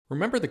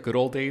Remember the good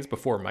old days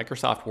before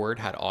Microsoft Word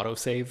had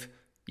autosave?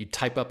 You'd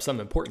type up some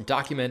important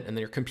document and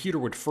then your computer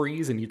would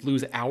freeze and you'd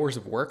lose hours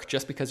of work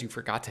just because you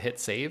forgot to hit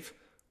save?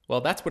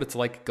 Well, that's what it's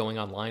like going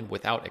online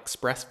without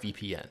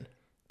ExpressVPN.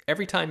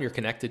 Every time you're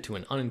connected to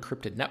an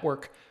unencrypted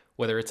network,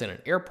 whether it's in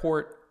an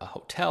airport, a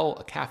hotel,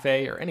 a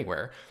cafe, or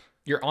anywhere,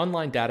 your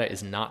online data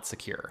is not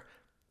secure.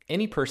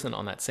 Any person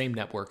on that same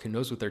network who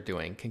knows what they're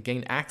doing can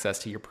gain access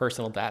to your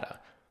personal data.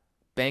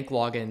 Bank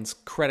logins,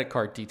 credit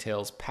card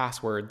details,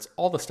 passwords,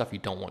 all the stuff you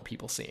don't want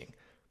people seeing.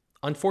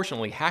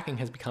 Unfortunately, hacking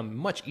has become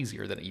much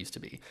easier than it used to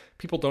be.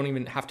 People don't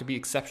even have to be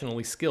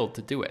exceptionally skilled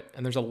to do it,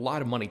 and there's a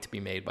lot of money to be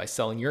made by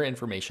selling your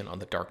information on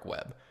the dark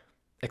web.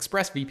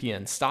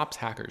 ExpressVPN stops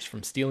hackers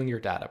from stealing your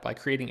data by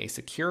creating a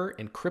secure,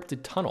 encrypted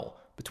tunnel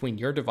between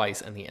your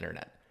device and the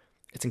internet.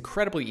 It's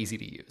incredibly easy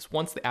to use.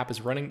 Once the app is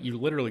running, you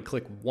literally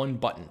click one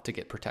button to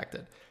get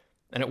protected.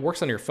 And it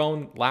works on your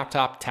phone,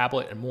 laptop,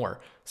 tablet, and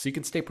more, so you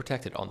can stay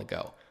protected on the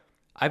go.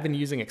 I've been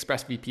using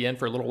ExpressVPN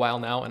for a little while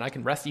now, and I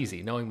can rest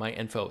easy knowing my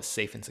info is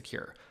safe and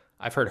secure.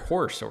 I've heard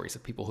horror stories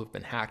of people who've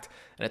been hacked,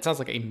 and it sounds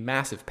like a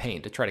massive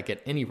pain to try to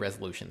get any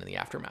resolution in the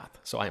aftermath,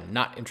 so I am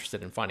not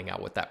interested in finding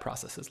out what that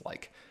process is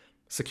like.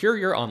 Secure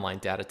your online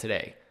data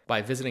today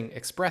by visiting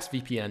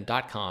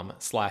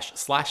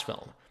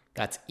expressvpn.com/film.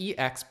 That's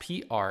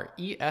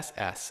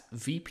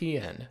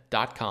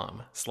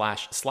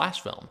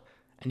expressvpn.com//film.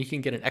 And you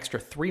can get an extra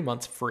 3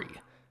 months free.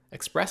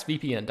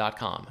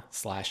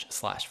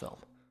 expressvpn.com//film.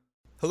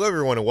 Hello,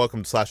 everyone, and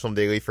welcome to Slash Film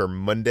Daily for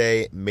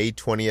Monday, May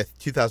 20th,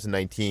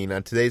 2019.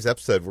 On today's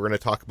episode, we're going to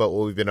talk about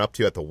what we've been up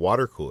to at the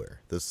water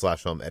cooler. This is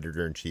Slash Film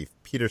Editor-in-Chief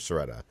Peter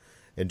Sciretta.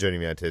 And joining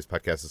me on today's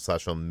podcast is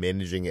Slash Film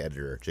Managing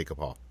Editor Jacob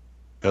Hall.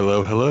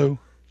 Hello, hello.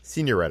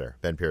 Senior Writer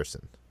Ben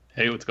Pearson.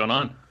 Hey, what's going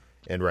on?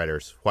 And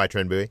writers Hoai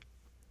Tran Bui.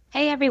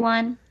 Hey,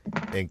 everyone.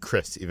 And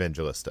Chris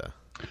Evangelista.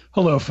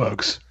 Hello,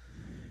 folks.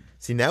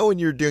 See, now when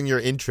you're doing your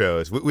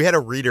intros, we had a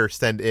reader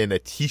send in a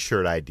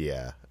t-shirt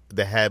idea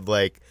that had,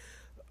 like,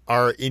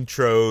 our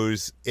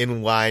intros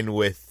in line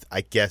with, I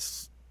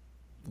guess,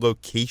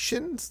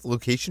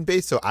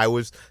 location-based. So I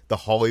was the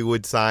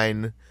Hollywood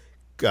sign.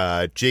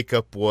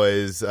 Jacob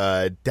was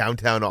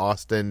downtown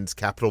Austin's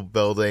Capitol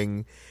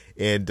building.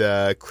 And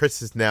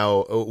Chris is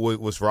now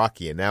was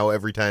Rocky. And now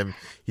every time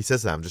he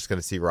says that, I'm just going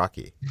to see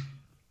Rocky.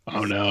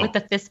 Oh, no. With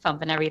the fist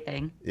pump and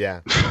everything.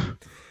 Yeah.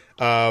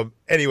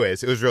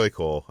 Anyways, it was really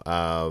cool.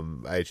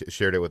 I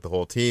shared it with the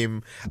whole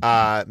team.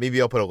 Maybe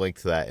I'll put a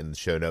link to that in the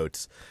show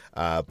notes.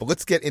 But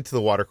let's get into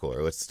the water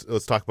cooler. Let's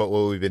talk about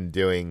what we've been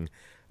doing.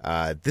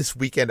 This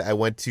weekend, I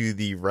went to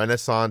the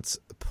Renaissance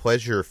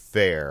Pleasure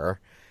Fair,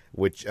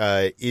 which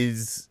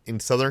is in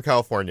Southern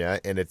California,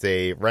 and it's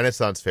a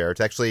Renaissance fair.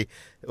 It's actually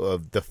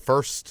the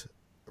first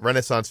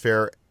Renaissance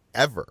fair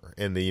ever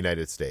in the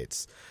United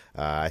States.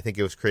 I think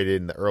it was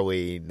created in the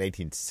early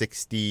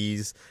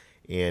 1960s.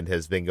 And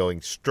has been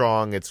going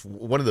strong. It's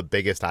one of the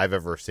biggest I've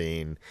ever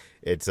seen.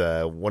 It's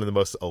one of the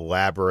most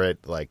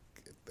elaborate. Like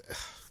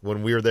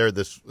when we were there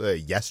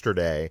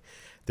yesterday,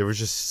 there was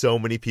just so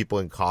many people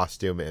in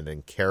costume and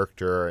in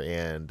character.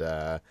 And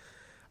I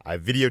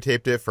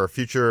videotaped it for a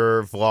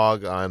future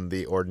vlog on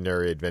the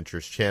Ordinary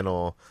Adventures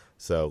channel.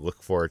 So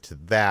look forward to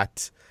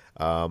that.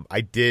 I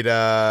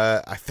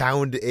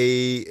found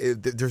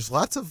there's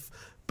lots of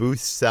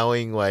booths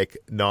selling like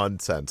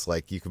nonsense.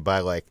 Like you can buy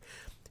like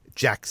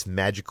Jack's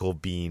Magical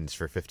Beans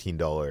for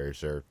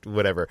 $15 or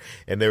whatever.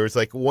 And there was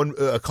like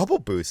a couple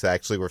booths that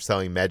actually were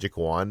selling magic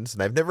wands.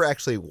 And I've never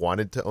actually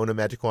wanted to own a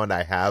magic wand.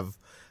 I have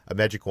a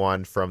magic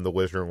wand from the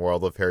Wizarding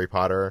World of Harry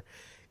Potter.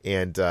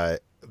 And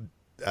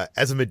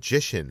as a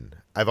magician,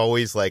 I've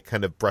always like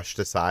kind of brushed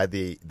aside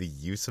the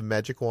use of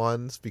magic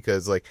wands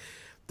because like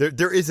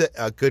there is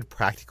a good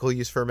practical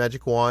use for a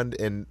magic wand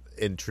in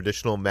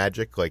traditional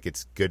magic. Like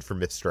it's good for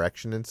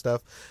misdirection and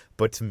stuff.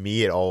 But to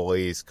me, it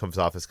always comes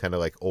off as kind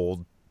of like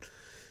old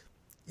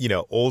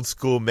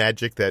school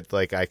magic that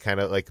like I kind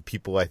of like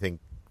people I think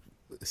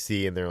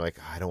see and they're like,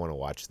 I don't want to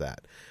watch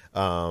that.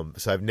 So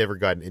I've never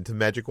gotten into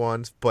magic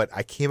wands, but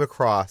I came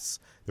across,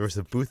 there was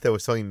a booth that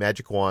was selling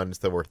magic wands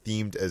that were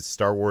themed as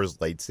Star Wars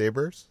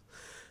lightsabers.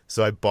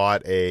 So I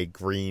bought a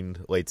green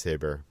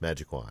lightsaber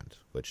magic wand,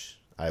 which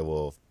I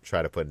will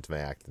try to put into my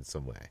act in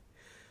some way.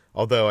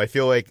 Although I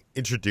feel like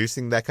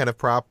introducing that kind of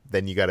prop,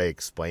 then you got to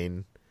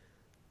explain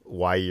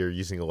why you're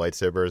using a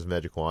lightsaber as a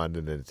magic wand,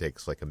 and then it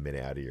takes like a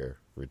minute out of your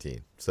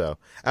routine. So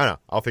I don't know.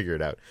 I'll figure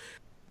it out.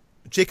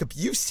 Jacob,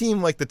 you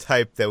seem like the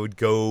type that would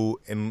go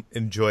and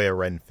enjoy a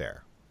Ren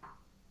Fair.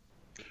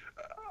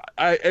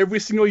 Every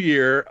single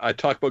year, I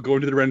talk about going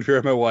to the Ren Fair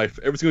with my wife.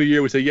 Every single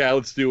year, we say, yeah,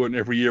 let's do it. And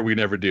every year, we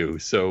never do.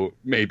 So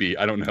maybe.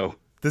 I don't know.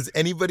 Does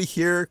anybody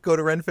here go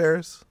to Ren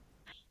Fairs?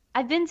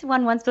 I've been to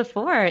one once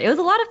before. It was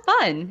a lot of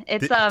fun.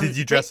 It's did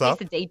you dress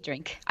up? It's a date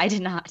drink. I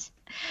did not.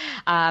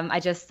 I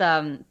just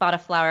bought a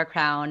flower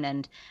crown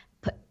and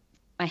put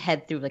my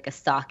head through like a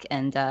sock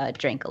and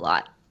drank a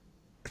lot.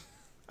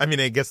 I mean,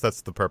 I guess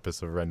that's the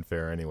purpose of Ren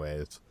Fair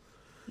anyways.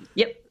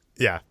 Yep.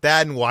 Yeah,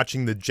 that and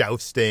watching the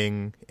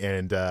jousting,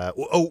 and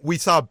we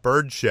saw a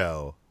bird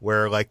show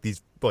where like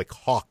these like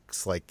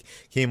hawks like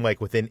came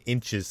like within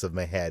inches of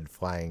my head,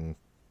 flying,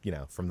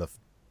 from the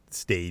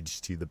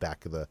stage to the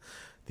back of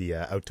the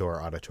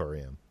outdoor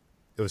auditorium.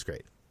 It was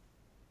great.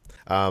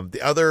 The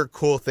other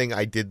cool thing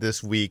I did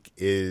this week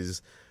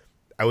is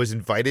I was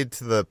invited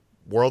to the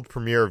world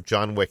premiere of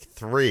John Wick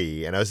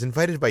 3, and I was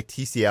invited by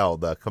TCL,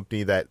 the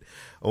company that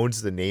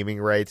owns the naming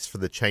rights for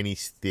the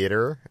Chinese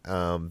theater,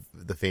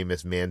 the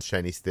famous Mann's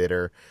Chinese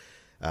Theater.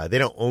 They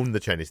don't own the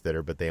Chinese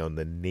theater, but they own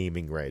the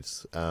naming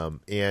rights.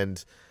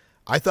 And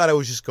I thought I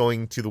was just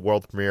going to the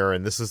world premiere,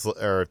 and this is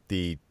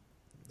the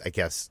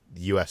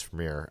U.S.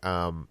 premiere.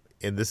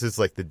 And this is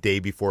like the day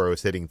before it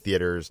was hitting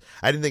theaters.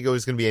 I didn't think it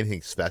was going to be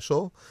anything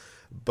special,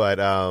 but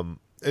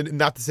and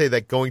not to say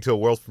that going to a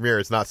world premiere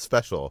is not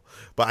special,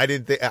 but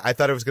I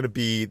thought it was going to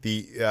be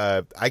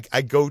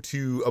I go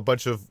to a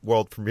bunch of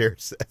world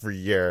premieres every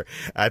year.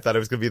 I thought it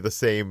was going to be the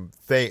same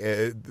thing,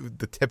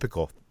 the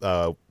typical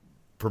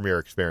premiere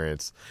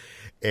experience.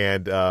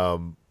 And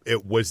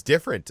it was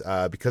different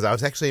because I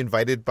was actually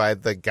invited by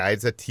the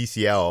guys at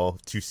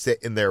TCL to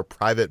sit in their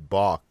private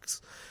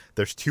box.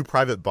 There's 2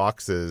 private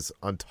boxes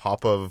on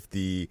top of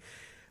the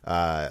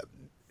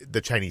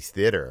Chinese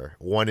theater.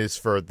 One is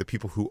for the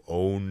people who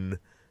own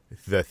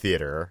the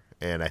theater,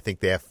 and I think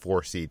they have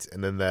 4 seats.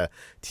 And then the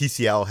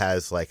TCL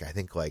has I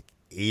think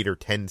 8 or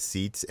 10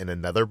 seats in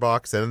another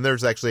box. And then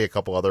there's actually a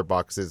couple other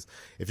boxes.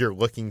 If you're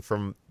looking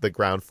from the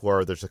ground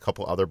floor, there's a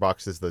couple other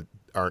boxes that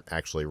aren't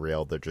actually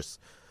real. They're just,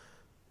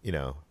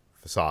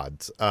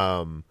 facades.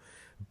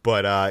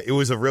 But it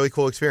was a really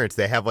cool experience.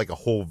 They have a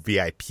whole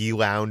VIP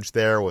lounge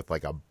there with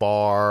a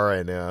bar,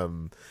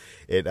 and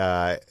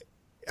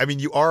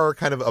you are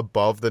kind of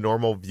above the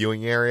normal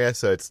viewing area,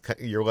 so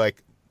you're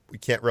we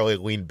can't really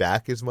lean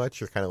back as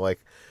much. You're kind of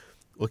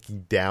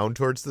looking down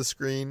towards the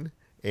screen,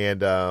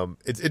 and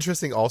it's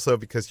interesting also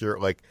because you're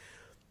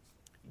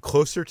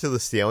closer to the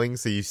ceiling,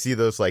 so you see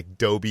those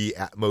Dolby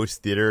Atmos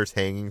theaters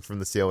hanging from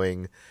the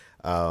ceiling.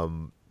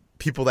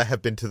 People that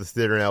have been to the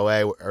theater in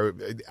LA,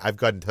 I've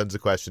gotten tons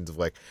of questions of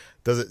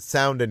does it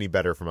sound any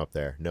better from up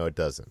there? No, it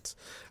doesn't.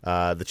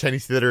 The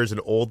Chinese theater is an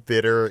old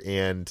theater,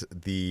 and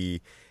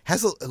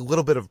has a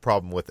little bit of a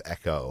problem with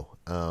echo.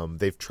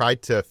 They've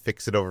tried to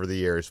fix it over the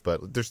years,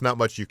 but there's not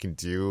much you can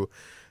do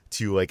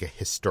to a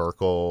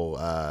historical,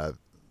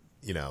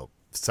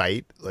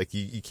 site.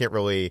 You can't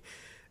really,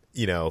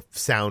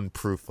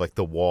 soundproof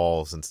the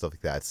walls and stuff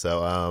like that.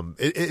 So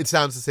it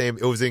sounds the same.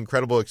 It was an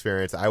incredible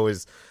experience. I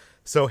was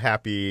so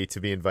happy to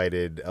be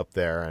invited up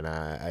there, and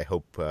I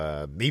hope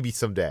maybe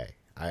someday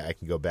I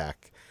can go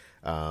back.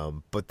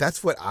 But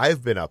that's what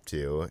I've been up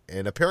to,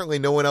 and apparently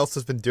no one else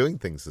has been doing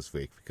things this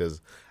week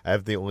because I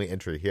have the only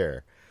entry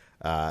here.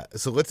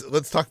 So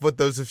let's talk about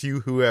those of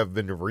you who have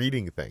been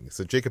reading things.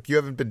 So Jacob, you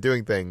haven't been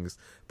doing things,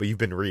 but you've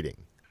been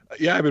reading.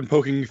 Yeah, I've been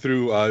poking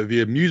through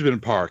The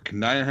Amusement Park,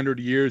 900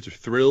 Years of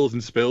Thrills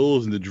and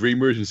Spills and the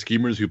Dreamers and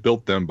Schemers Who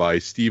Built Them by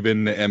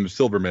Stephen M.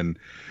 Silverman,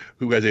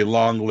 who has a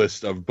long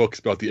list of books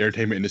about the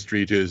entertainment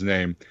industry to his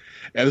name.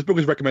 And this book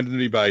was recommended to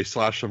me by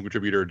Slash Film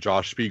contributor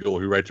Josh Spiegel,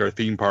 who writes our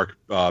theme park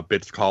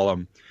bits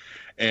column.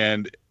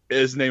 And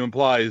as the name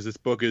implies, this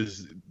book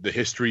is the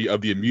history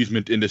of the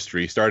amusement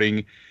industry,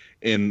 starting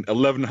in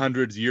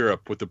 1100s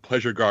Europe with the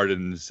pleasure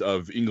gardens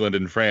of England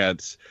and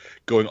France,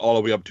 going all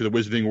the way up to the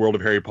wizarding world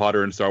of Harry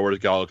Potter and Star Wars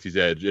Galaxy's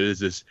Edge. It is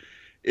this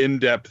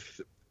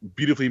in-depth,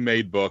 beautifully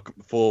made book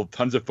full of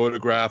tons of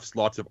photographs,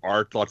 lots of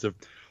art, lots of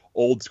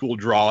old school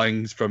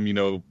drawings from,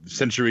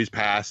 centuries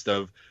past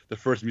of the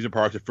first amusement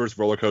parks, the first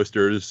roller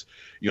coasters,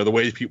 the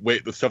ways people,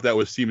 the stuff that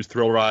was seen as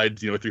thrill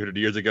rides, 300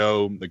 years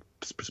ago, like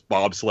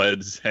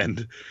bobsleds.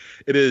 And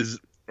it is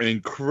an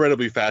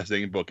incredibly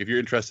fascinating book. If you're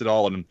interested at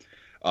all in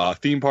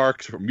theme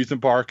parks,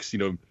 amusement parks,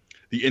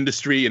 the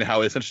industry and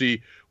how it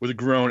essentially was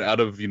grown out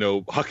of,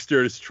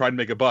 hucksters trying to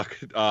make a buck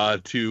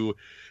to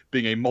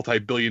being a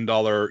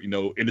multi-billion-dollar,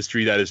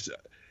 industry that is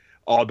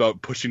all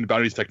about pushing the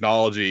boundaries of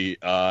technology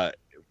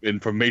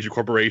and from major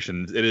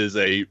corporations. It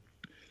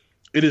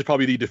is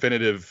probably the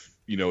definitive,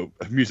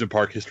 amusement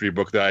park history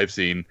book that I've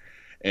seen,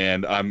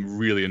 and I'm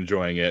really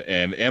enjoying it.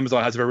 And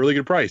Amazon has it for a really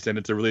good price, and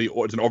it's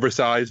an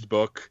oversized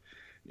book.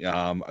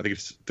 I think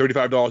it's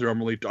 $35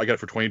 normally. I got it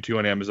for $22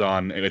 on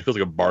Amazon, and it feels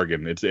like a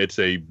bargain. It's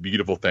a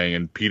beautiful thing.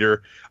 And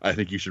Peter, I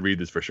think you should read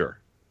this for sure.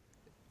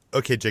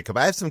 Okay, Jacob,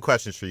 I have some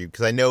questions for you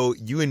because I know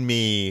you and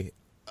me,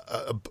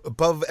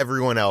 above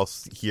everyone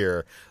else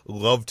here,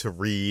 love to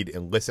read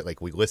and listen.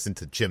 We listen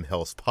to Jim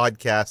Hill's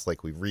podcast.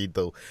 We read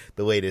the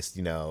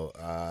latest,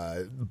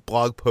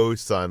 blog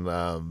posts on,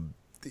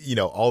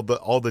 all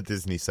the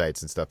Disney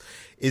sites and stuff.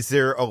 Is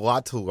there a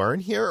lot to learn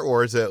here,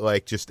 or is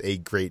it just a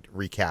great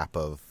recap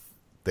of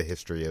the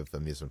history of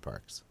amusement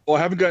parks? Well,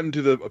 I haven't gotten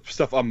to the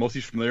stuff I'm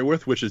mostly familiar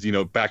with, which is,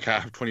 back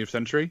half of 20th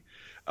century.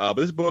 But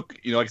this book,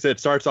 like I said, it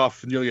starts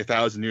off nearly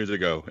 1,000 years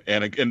ago.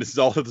 And again, this is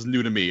also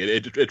new to me.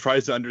 It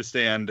tries to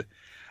understand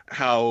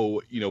how,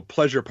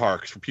 pleasure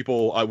parks for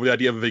people with the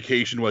idea of a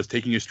vacation was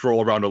taking a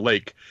stroll around a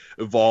lake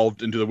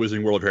evolved into the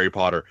wizarding world of Harry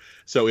Potter.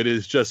 So it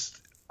is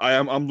just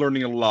I'm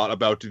learning a lot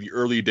about the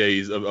early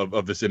days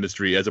of this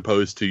industry, as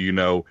opposed to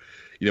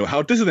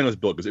how Disneyland was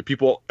built. Because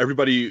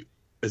everybody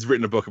has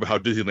written a book about how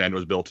Disneyland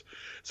was built,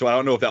 so I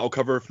don't know if that will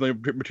cover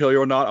familiar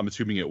material or not. I'm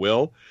assuming it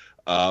will,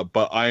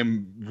 but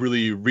I'm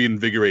really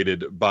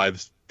reinvigorated by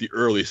the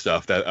early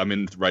stuff that I'm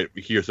in right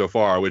here so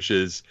far, which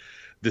is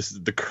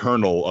the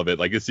kernel of it.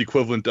 Like, it's the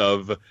equivalent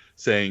of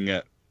saying,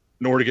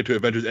 in order to get to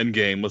Avengers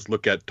Endgame, let's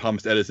look at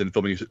Thomas Edison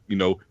filming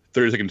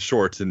 30-second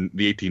shorts in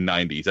the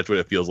 1890s. That's what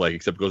it feels like,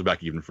 except it goes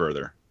back even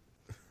further.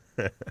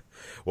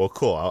 Well,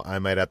 cool. I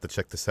might have to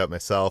check this out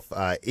myself.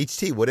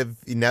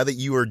 HT, now that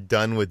you are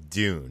done with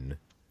Dune,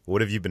 what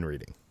have you been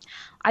reading?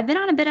 I've been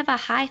on a bit of a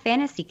high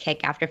fantasy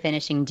kick after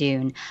finishing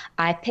Dune.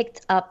 I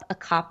picked up a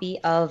copy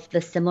of The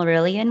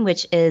Silmarillion,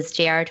 which is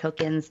J.R.R.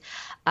 Tolkien's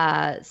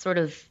sort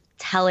of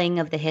telling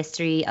of the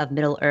history of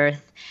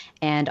Middle-earth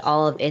and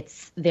all of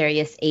its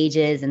various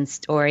ages and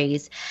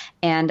stories.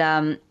 And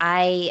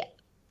I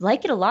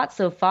like it a lot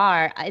so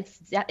far.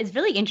 It's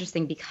really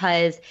interesting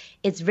because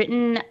it's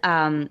written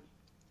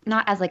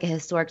not as like a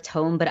historic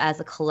tome, but as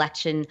a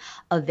collection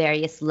of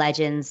various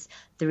legends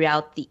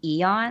throughout the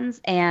eons.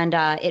 And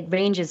it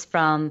ranges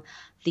from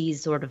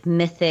these sort of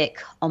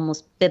mythic,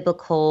 almost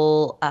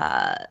biblical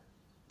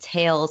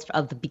tales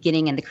of the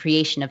beginning and the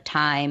creation of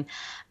time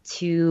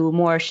to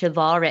more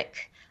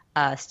chivalric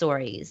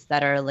stories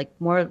that are like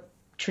more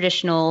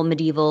traditional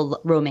medieval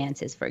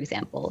romances, for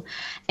example.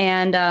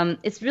 And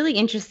it's really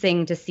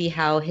interesting to see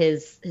how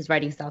his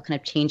writing style kind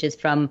of changes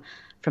from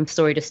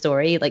story to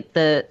story. Like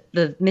the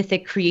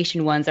mythic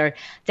creation ones are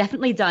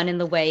definitely done in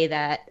the way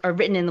that, or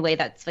written in the way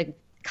that's like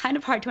kind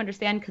of hard to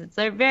understand, because it's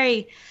a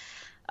very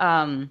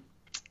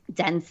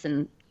dense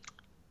and,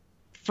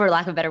 for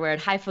lack of a better word,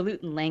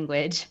 highfalutin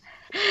language.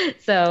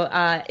 So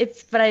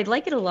but I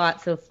like it a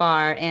lot so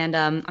far, and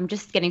I'm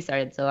just getting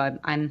started, so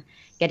I'm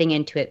getting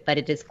into it, but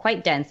it is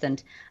quite dense,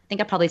 and I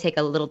think I'll probably take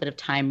a little bit of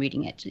time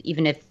reading it,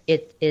 even if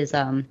it is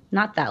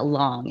not that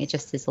long. It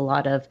just is a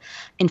lot of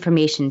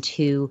information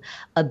to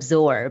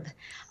absorb.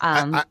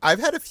 I've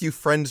had a few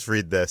friends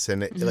read this,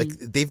 and like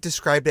they've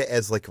described it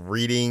as like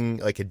reading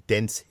like a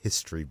dense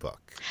history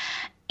book.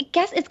 I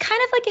guess it's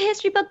kind of like a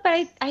history book,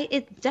 but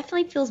it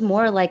definitely feels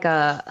more like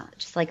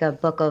just like a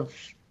book of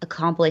a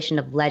compilation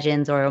of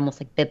legends, or almost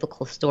like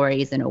biblical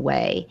stories in a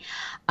way.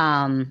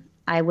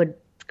 I would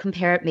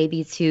compare it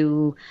maybe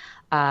to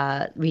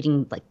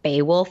reading like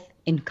Beowulf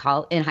in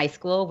high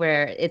school,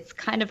 where it's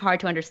kind of hard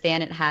to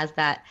understand. It has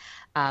that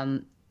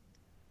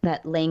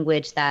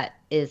language that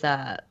is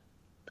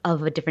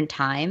of a different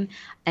time,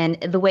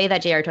 and the way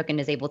that J.R. Tolkien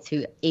is able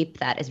to ape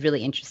that is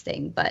really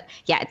interesting. But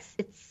yeah,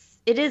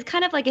 it is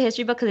kind of like a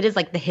history book, because it is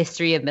like the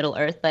history of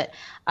Middle-earth, but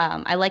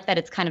I like that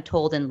it's kind of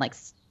told in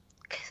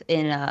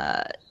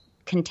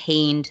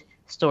contained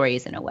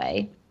stories in a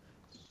way.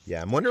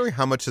 Yeah, I'm wondering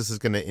how much this is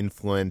going to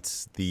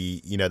influence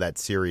that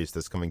series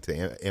that's coming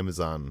to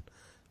Amazon.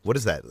 What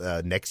is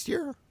that, next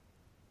year?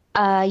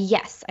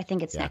 Yes, I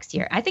think it's next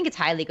year. I think it's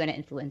highly going to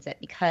influence it,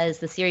 because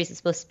the series is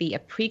supposed to be a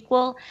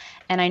prequel,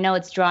 and I know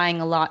it's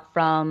drawing a lot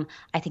from,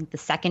 I think, the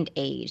second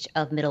age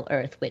of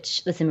Middle-earth,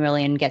 which the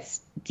Silmarillion gets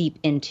deep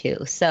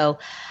into. So,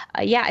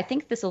 I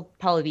think this will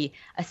probably be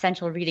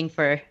essential reading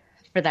for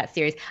that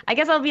series. I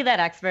guess I'll be that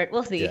expert.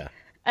 We'll see. Yeah.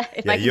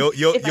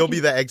 You'll be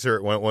the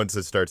expert once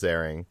it starts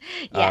airing.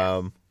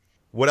 Yes.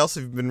 What else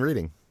have you been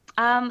reading?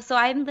 So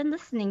I've been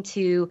listening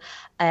to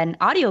an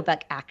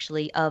audiobook,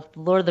 actually, of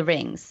Lord of the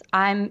Rings.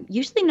 I'm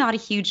usually not a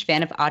huge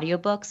fan of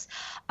audiobooks.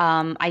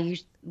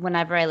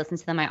 Whenever I listen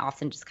to them, I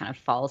often just kind of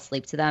fall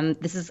asleep to them.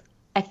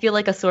 I feel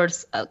like a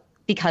source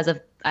because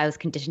I was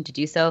conditioned to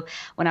do so.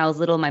 When I was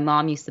little, my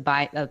mom used to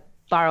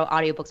borrow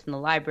audiobooks from the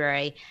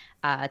library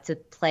to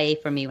play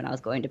for me when I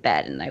was going to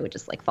bed, and I would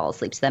just like fall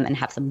asleep to them and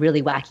have some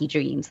really wacky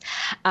dreams.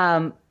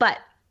 But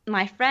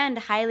my friend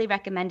highly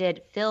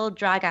recommended Phil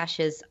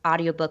Dragash's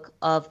audiobook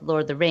of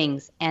Lord of the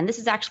Rings, and this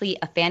is actually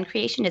a fan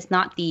creation. It's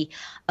not the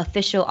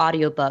official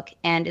audiobook,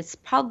 and it's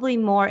probably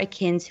more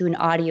akin to an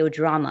audio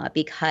drama,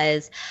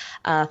 because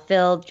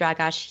Phil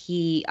Dragash,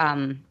 he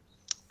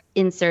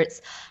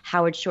inserts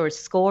Howard Shore's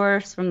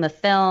scores from the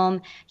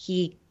film.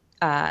 He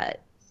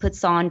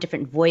puts on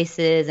different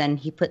voices, and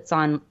he puts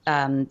on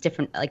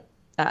different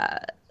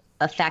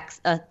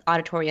effects,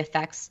 auditory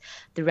effects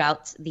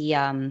throughout the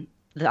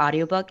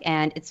audiobook,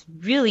 and it's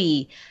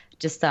really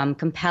just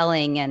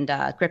compelling and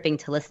gripping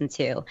to listen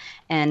to,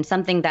 and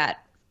something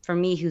that, for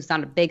me, who's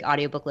not a big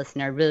audiobook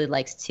listener, really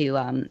likes to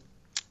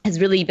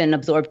has really been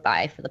absorbed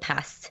by for the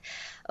past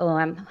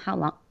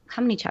how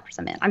many chapters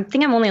I'm in? I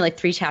think I'm only like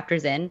 3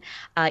 chapters in.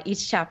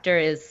 Each chapter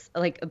is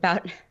like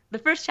about. The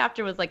first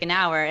chapter was like an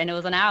hour, and it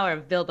was an hour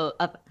of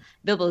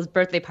Bilbo's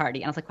birthday party.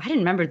 And I was like, well, I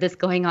didn't remember this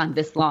going on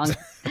this long.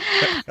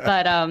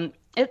 But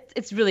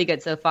it's really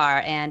good so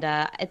far, and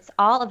it's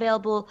all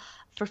available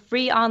for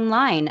free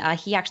online.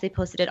 He actually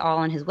posted it all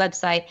on his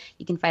website.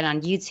 You can find it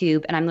on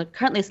YouTube, and I'm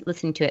currently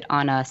listening to it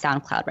on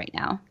SoundCloud right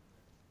now.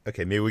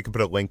 Okay, maybe we can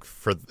put a link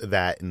for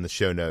that in the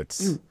show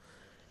notes.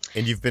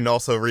 And you've been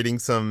also reading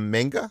some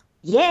manga?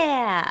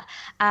 Yeah.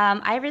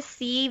 I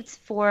received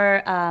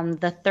for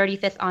the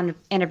 35th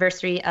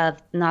anniversary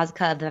of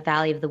Nausicaa of the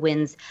Valley of the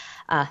Winds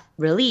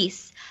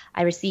release,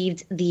 I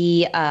received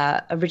the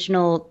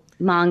original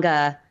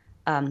manga,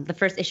 the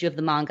first issue of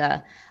the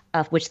manga,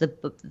 of which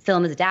the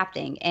film is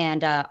adapting,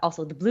 and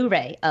also the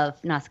Blu-ray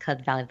of Nausicaa of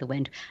the Valley of the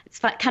Wind. It's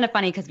kind of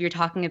funny because we were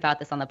talking about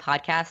this on the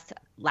podcast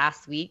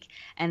last week,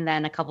 and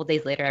then a couple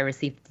days later I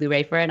received the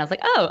Blu-ray for it, and I was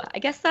like, oh, I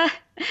guess that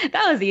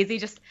was easy.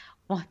 Just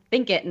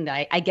think it and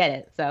I get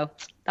it. So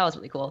that was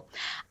really cool.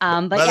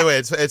 But by the way,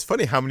 it's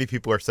funny how many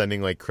people are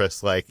sending like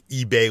Chris like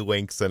eBay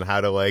links on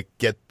how to like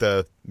get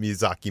the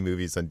Miyazaki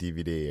movies on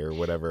DVD or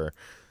whatever.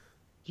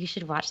 You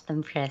should watch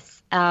them,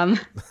 Chris. They're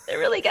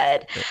really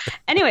good.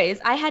 Anyways,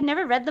 I had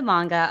never read the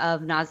manga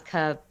of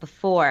Nausicaa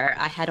before.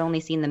 I had only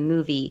seen the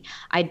movie.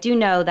 I do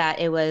know that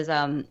it was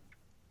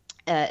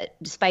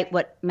despite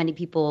what many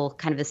people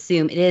kind of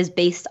assume, it is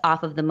based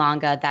off of the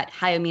manga that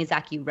Hayao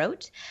Miyazaki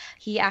wrote.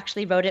 He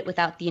actually wrote it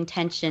without the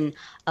intention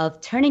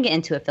of turning it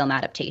into a film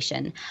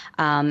adaptation.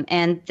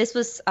 And this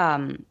was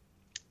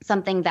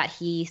something that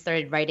he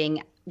started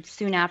writing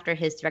soon after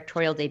his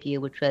directorial debut,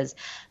 which was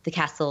The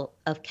Castle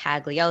of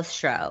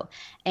Cagliostro.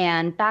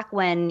 And back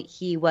when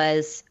he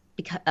was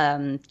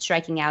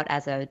striking out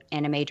as an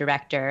anime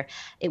director,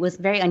 it was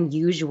very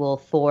unusual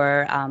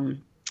for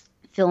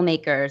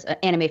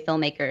anime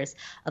filmmakers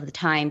of the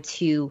time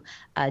to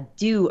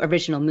do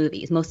original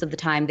movies. Most of the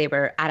time they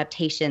were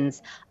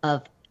adaptations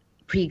of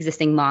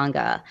pre-existing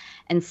manga.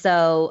 And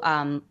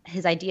so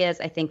his ideas,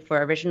 I think,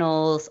 for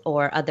originals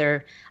or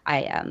other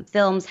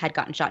films had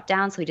gotten shot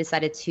down. So he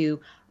decided to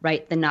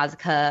write the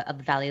Nausicaa of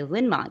the Valley of the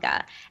Wind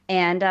manga.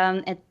 And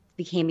it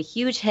became a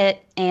huge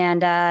hit.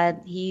 And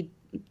he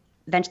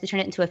eventually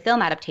turned it into a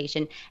film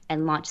adaptation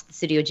and launched the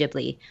Studio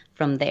Ghibli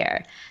from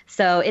there.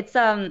 So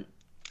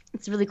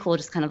it's really cool,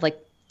 just kind of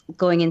like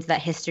going into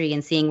that history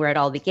and seeing where it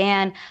all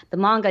began. The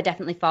manga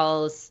definitely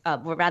follows,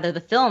 or rather the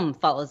film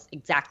follows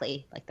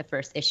exactly like the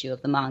first issue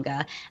of the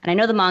manga. And I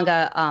know the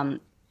manga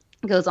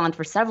goes on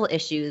for several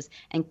issues,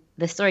 and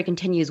the story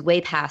continues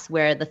way past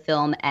where the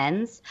film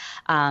ends.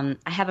 I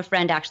have a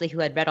friend actually who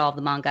had read all of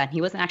the manga, and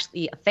he wasn't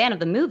actually a fan of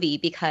the movie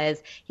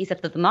because he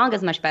said that the manga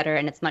is much better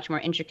and it's much more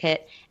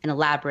intricate and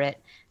elaborate.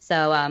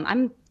 So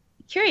I'm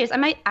curious. I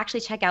might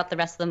actually check out the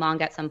rest of the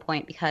manga at some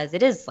point because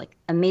it is like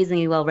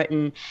amazingly well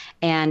written,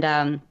 and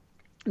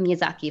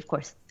Miyazaki, of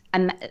course,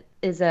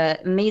 is an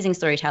amazing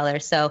storyteller.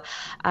 So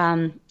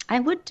I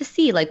would to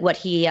see like what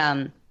he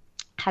had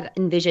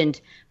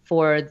envisioned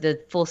for the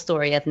full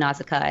story of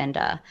Nausicaa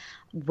and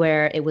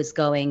where it was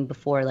going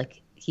before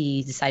like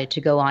he decided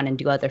to go on and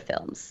do other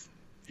films.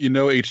 You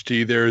know,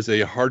 HT, there's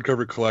a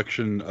hardcover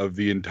collection of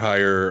the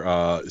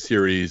entire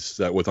series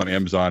that was on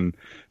Amazon,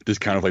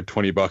 discounted like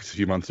 $20 a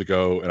few months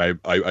ago, and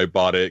I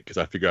bought it because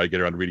I figured I'd get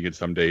around to reading it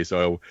someday.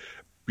 So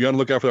be on the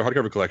lookout for the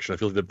hardcover collection. I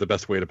feel like the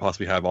best way to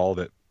possibly have all of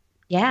it.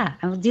 Yeah,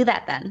 I will do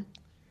that then.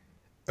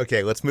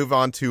 Okay, let's move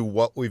on to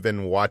what we've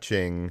been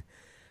watching.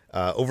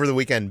 Over the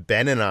weekend,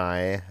 Ben and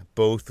I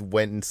both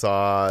went and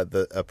saw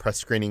a press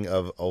screening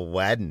of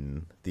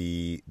Aladdin,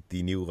 the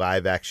new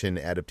live-action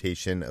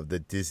adaptation of the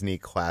Disney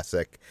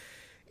classic.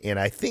 And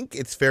I think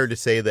it's fair to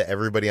say that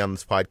everybody on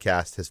this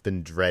podcast has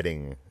been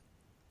dreading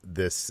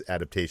this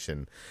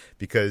adaptation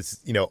because,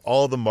 you know,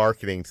 all the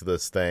marketing to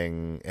this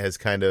thing has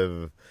kind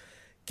of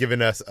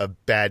given us a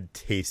bad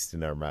taste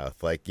in our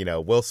mouth. Like, you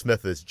know, Will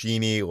Smith as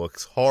Genie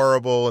looks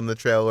horrible in the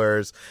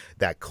trailers.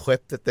 That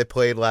clip that they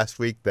played last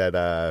week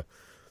that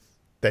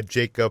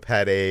Jacob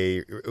had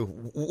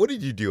what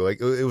did you do?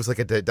 Like, it was like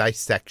a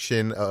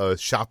dissection,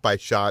 shot by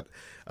shot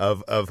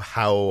of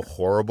how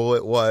horrible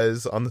it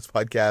was on this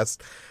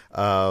podcast.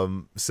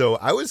 So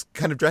I was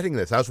kind of dreading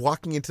this. I was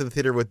walking into the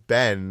theater with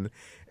Ben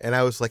and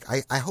I was like,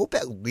 I hope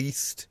at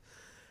least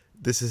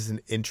this is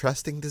an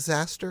interesting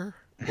disaster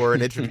or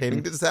an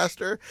entertaining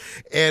disaster.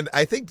 And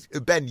I think,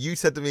 Ben, you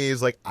said to me,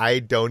 is like, I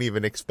don't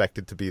even expect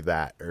it to be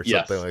that or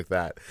something like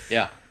that.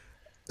 Yeah.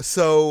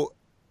 So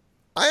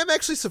I am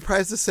actually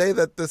surprised to say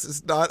that this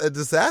is not a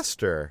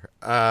disaster.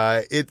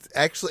 It's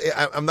actually,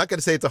 I'm not going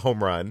to say it's a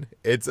home run.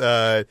 It's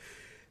a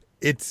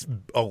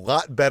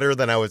lot better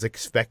than I was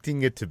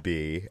expecting it to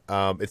be.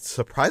 It's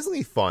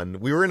surprisingly fun.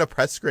 We were in a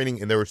press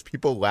screening and there was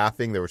people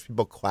laughing. There was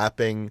people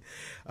clapping.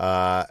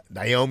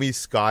 Naomi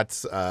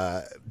Scott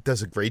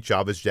does a great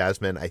job as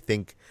Jasmine. I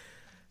think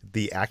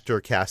the actor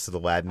cast of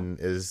Aladdin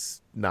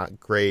is not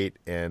great.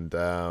 And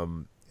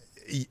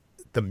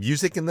the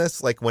music in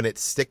this, like when it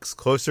sticks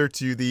closer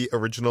to the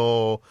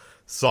original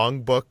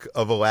songbook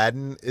of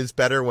Aladdin, is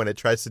better. When it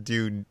tries to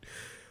do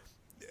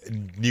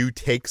new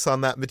takes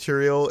on that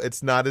material,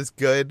 it's not as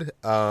good.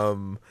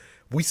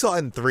 We saw it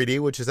in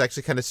 3D, which is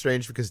actually kind of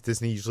strange because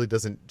Disney usually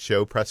doesn't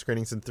show press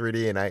screenings in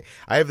 3D. And I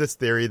have this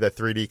theory that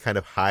 3D kind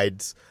of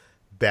hides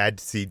bad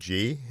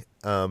CG.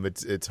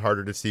 It's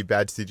harder to see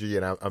bad CG,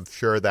 and I'm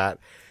sure that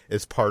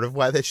is part of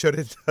why they showed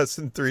it to us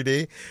in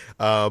 3D.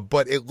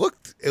 But it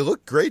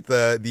looked great.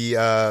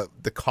 The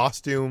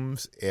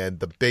costumes and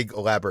the big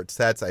elaborate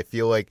sets. I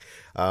feel like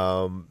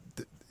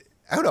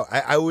I don't know.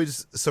 I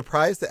was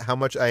surprised at how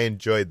much I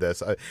enjoyed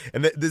this.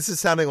 This is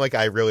sounding like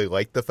I really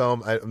liked the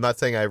film. I'm not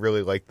saying I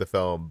really liked the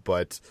film,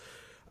 but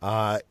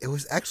it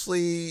was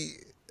actually,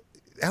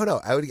 I don't know.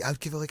 I would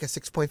give it like a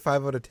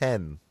 6.5 out of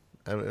 10.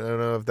 I don't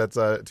know if that's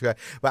too high.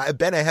 But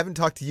Ben, I haven't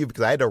talked to you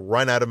because I had to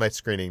run out of my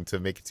screening to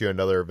make it to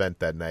another event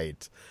that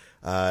night.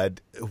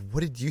 What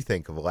did you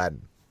think of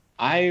Aladdin?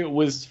 I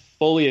was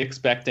fully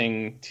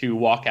expecting to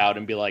walk out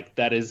and be like,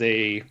 that is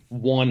a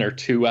 1 or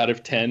 2 out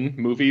of 10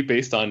 movie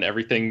based on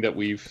everything that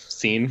we've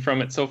seen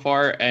from it so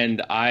far.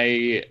 And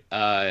I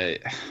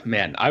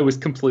was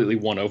completely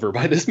won over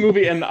by this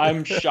movie, and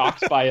I'm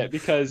shocked by it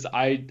because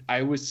I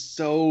was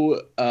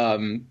so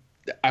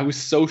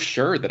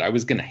sure that I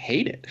was going to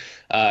hate it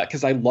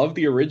because I love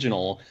the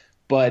original,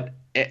 but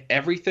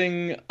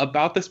everything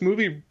about this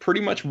movie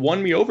pretty much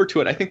won me over to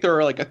it. I think there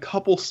are like a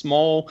couple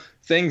small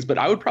things, but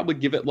I would probably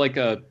give it like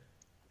an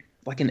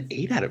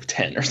 8 out of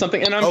 10 or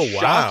something. And I'm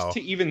shocked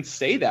to even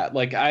say that.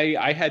 Like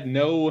I had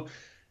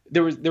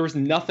there was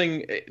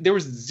nothing, there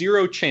was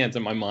zero chance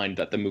in my mind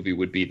that the movie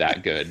would be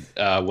that good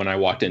when I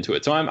walked into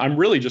it. So I'm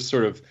really just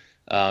sort of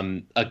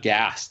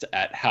aghast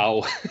at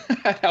how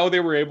they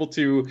were able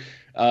to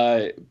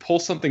pull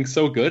something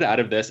so good out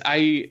of this.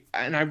 I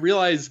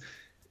realize,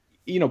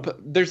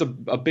 there's a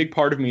big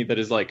part of me that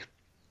is like,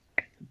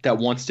 that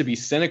wants to be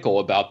cynical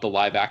about the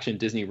live action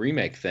Disney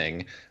remake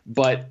thing,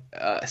 but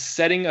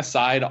setting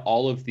aside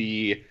all of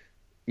the,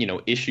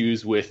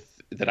 issues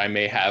that I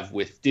may have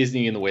with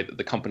Disney and the way that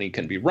the company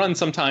can be run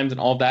sometimes and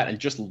all that, and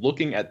just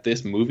looking at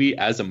this movie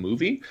as a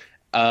movie,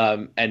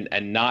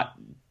 and not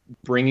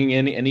bringing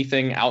in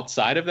anything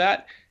outside of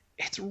that,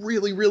 it's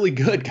really, really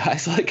good,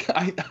 guys. Like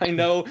I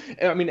know,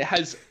 I mean, it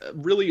has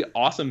really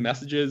awesome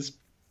messages.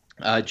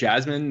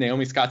 Jasmine,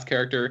 Naomi Scott's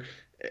character,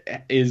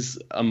 is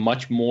a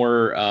much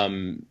more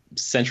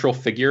central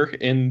figure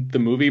in the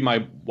movie.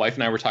 My wife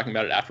and I were talking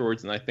about it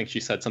afterwards, and I think she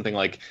said something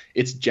like,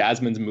 it's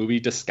Jasmine's movie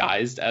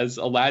disguised as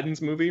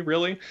Aladdin's movie,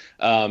 really.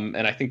 And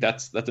I think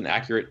that's an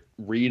accurate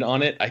read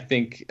on it. I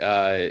think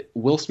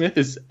Will Smith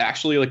is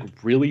actually like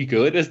really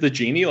good as the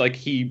genie. Like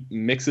he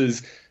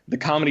mixes the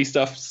comedy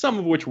stuff, some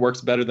of which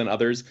works better than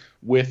others,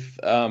 with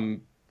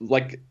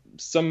like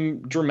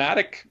some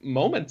dramatic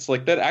moments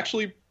like that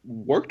actually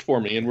worked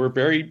for me and were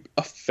very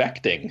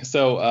affecting.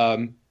 So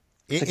and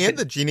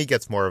the genie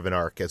gets more of an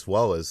arc as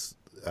well as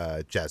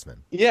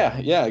Jasmine.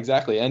 Yeah,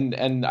 exactly.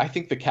 And I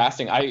think the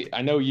casting,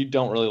 I know you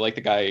don't really like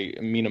the guy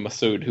Mina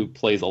Masood who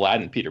plays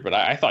Aladdin, Peter, but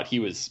I thought he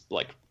was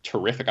like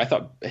terrific. I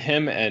thought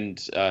him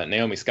and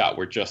Naomi Scott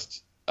were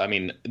just, I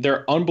mean,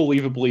 they're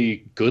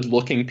unbelievably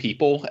good-looking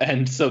people,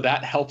 and so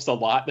that helps a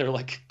lot. They're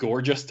like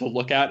gorgeous to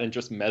look at and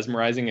just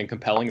mesmerizing and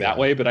compelling that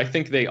way. But I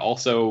think they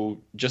also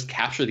just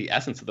capture the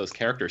essence of those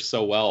characters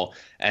so well.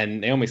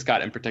 And Naomi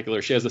Scott in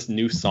particular, she has this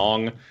new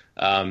song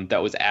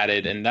that was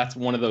added, and that's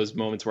one of those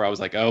moments where I was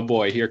like, oh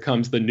boy, here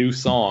comes the new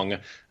song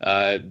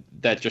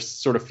that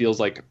just sort of feels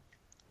like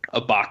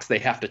a box they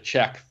have to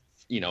check,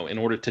 in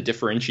order to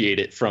differentiate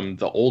it from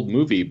the old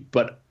movie.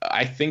 But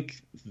I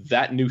think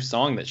that new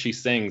song that she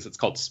sings, it's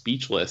called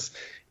Speechless,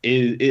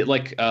 it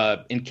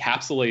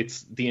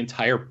encapsulates the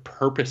entire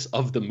purpose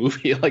of the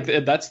movie. Like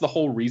that's the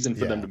whole reason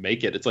for them to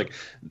make it. It's like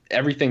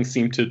everything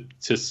seemed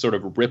to sort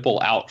of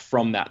ripple out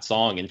from that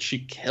song, and she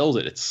kills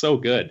it. It's so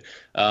good.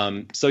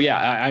 So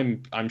yeah,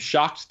 I'm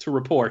shocked to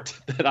report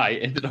that I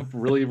ended up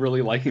really,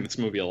 really liking this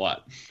movie a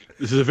lot.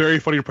 This is a very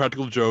funny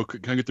practical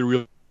joke. Can I get the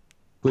real?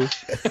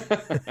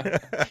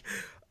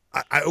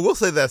 I will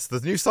say this: the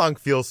new song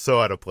feels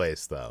so out of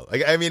place, though.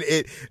 Like, I mean,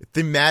 it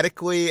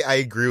thematically, I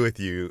agree with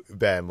you,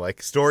 Ben.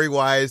 Like, story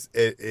wise,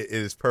 it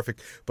is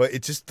perfect, but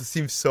it just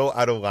seems so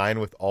out of line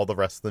with all the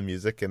rest of the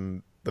music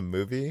in the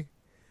movie.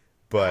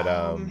 But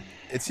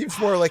it seems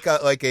more like a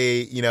Let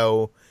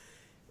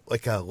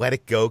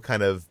It Go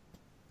kind of,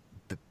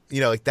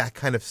 like that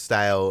kind of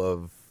style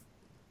of.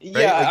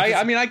 Yeah, right?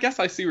 I mean, I guess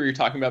I see what you're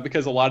talking about,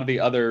 because a lot of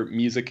the other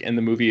music in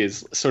the movie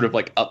is sort of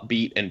like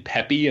upbeat and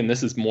peppy, and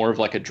this is more of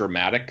like a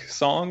dramatic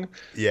song.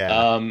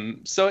 Yeah.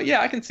 So yeah,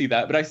 I can see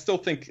that, but I still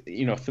think,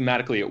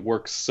 thematically it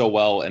works so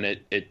well, and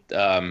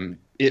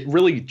it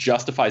really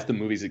justifies the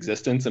movie's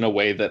existence in a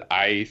way that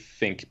I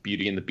think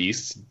Beauty and the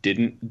Beast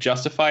didn't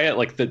justify it.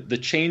 Like the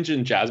change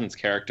in Jasmine's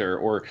character,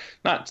 or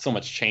not so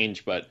much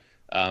change, but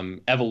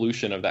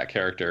evolution of that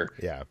character,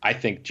 I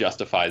think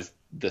justifies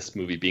this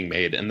movie being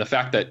made. And the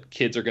fact that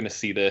kids are going to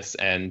see this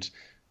and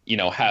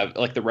have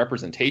like the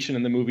representation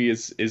in the movie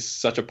is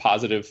such a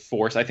positive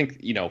force. I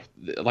think,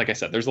 like I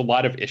said, there's a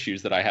lot of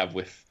issues that I have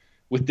with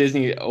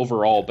Disney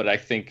overall, but I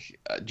think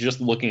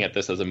just looking at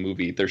this as a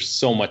movie, there's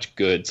so much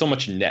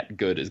net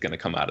good is going to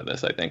come out of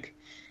this, I think.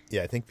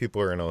 Yeah, I think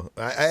people are going to,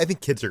 I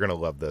think kids are going to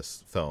love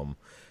this film.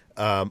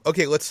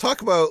 Okay, let's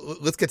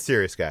get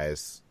serious,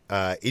 guys.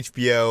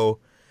 HBO,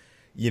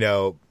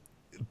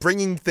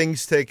 bringing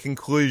things to a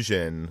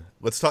conclusion.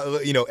 Let's talk.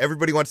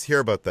 Everybody wants to hear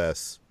about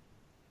this.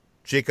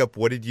 Jacob,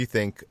 what did you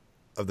think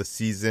of the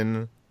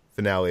season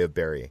finale of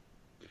Barry?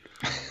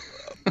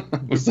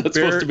 Was that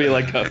supposed to be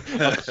like a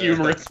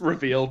humorous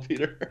reveal,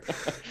 Peter?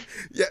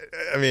 Yeah,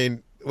 I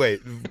mean,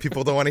 Wait,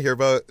 people don't want to hear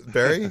about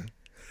Barry?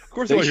 Of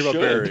course, I They want to hear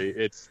about should. Barry.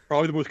 It's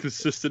probably the most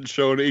consistent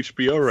show on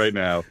HBO right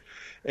now.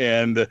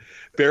 And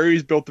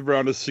Barry's built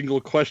around a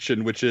single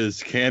question, which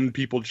is, can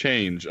people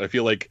change? I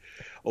feel like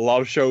a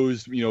lot of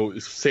shows,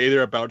 say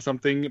they're about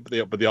something,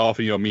 but they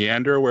often,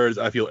 meander. Whereas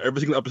I feel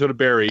every single episode of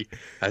Barry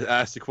has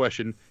asked the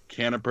question,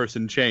 can a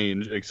person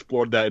change? And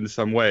explored that in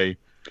some way.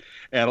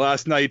 And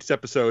last night's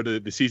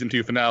episode, the season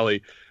 2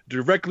 finale,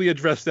 directly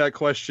addressed that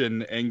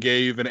question and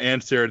gave an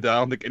answer that I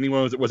don't think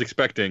anyone was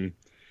expecting.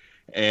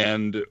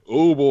 And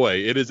oh boy,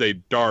 it is a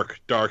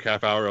dark, dark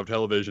half hour of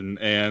television.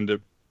 And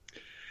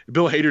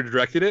Bill Hader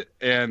directed it,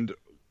 and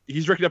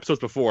he's directed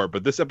episodes before,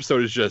 but this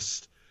episode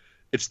is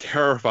it's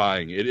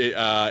terrifying.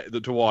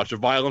 To watch. The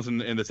violence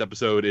in this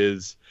episode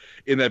is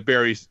in that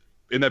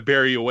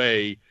Barry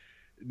way,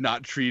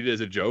 not treated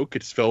as a joke.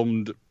 It's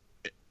filmed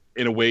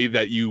in a way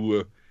that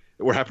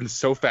what happens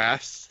so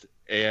fast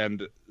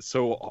and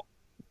so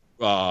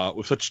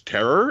with such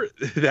terror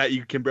that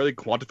you can barely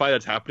quantify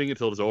that's happening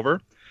until it's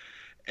over.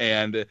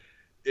 And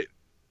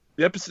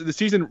the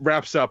season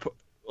wraps up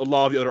a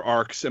lot of the other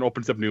arcs and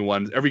opens up new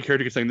ones. Every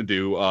character gets something to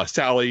do.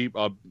 Sally,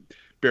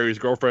 Barry's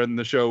girlfriend in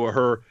the show,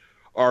 her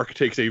arc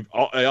takes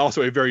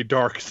also a very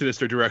dark,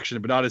 sinister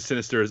direction, but not as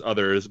sinister as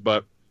others.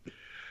 But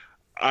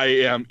I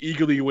am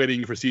eagerly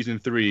waiting for season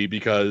 3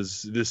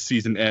 because this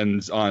season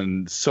ends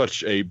on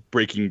such a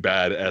Breaking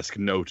Bad-esque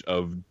note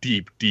of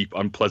deep, deep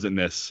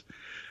unpleasantness.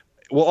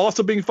 While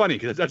also being funny,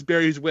 because that's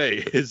Barry's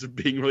way, is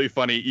being really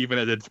funny, even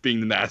as it's being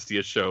the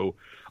nastiest show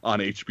on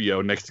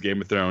HBO next to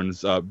Game of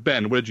Thrones.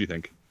 Ben, what did you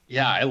think?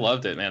 Yeah, I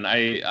loved it, man.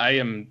 I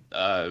am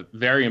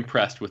very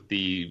impressed with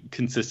the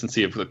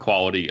consistency of the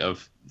quality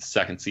of the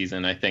second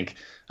season. I think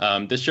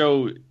the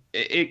show,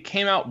 it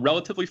came out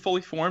relatively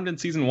fully formed in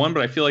season 1,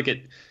 but I feel like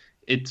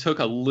it took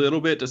a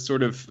little bit to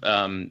sort of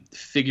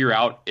figure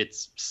out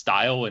its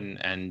style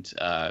and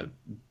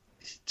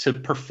to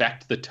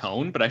perfect the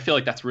tone. But I feel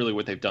like that's really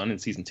what they've done in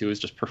season 2 is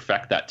just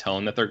perfect that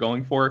tone that they're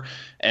going for.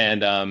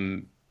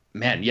 And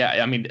man,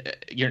 yeah, I mean,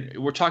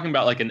 we're talking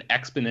about like an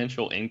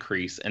exponential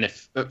increase, and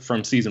if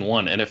from season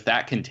 1, and if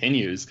that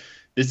continues,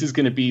 this is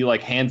going to be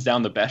like hands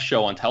down the best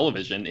show on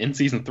television in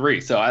season 3.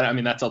 So I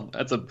mean, that's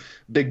a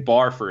big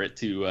bar for it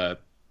to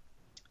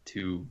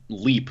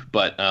leap,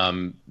 but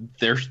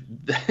they're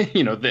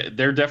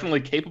they're definitely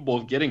capable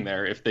of getting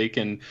there if they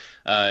can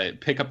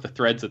pick up the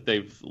threads that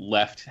they've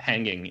left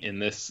hanging in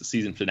this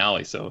season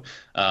finale. So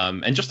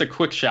and just a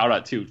quick shout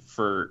out too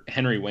for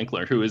Henry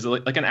Winkler, who is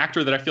like an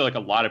actor that I feel like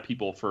a lot of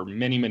people for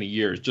many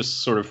years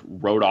just sort of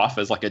wrote off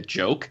as like a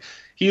joke.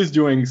 He is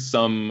doing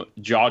some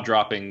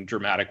jaw-dropping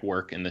dramatic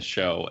work in this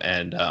show,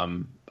 and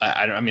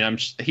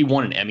he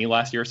won an Emmy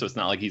last year, so it's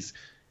not like he's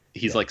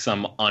like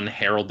some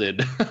unheralded,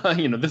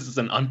 this is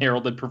an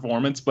unheralded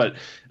performance, but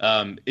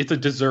it's a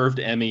deserved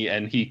Emmy,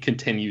 and he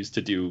continues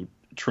to do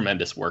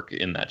tremendous work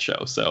in that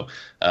show. So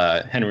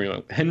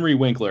Henry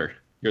Winkler,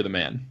 you're the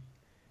man.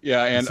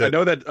 Yeah, and I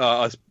know that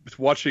I was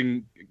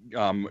watching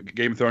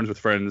Game of Thrones with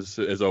friends,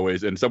 as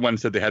always, and someone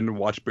said they hadn't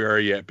watched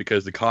Barry yet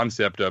because the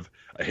concept of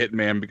a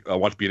hitman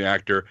wants to be an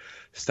actor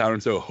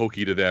sounded so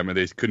hokey to them, and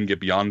they couldn't get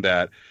beyond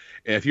that.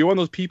 And if you're one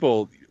of those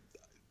people,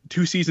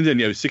 2 seasons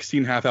in,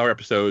 16 half-hour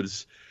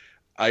episodes,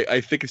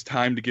 I think it's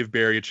time to give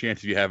Barry a chance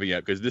if you haven't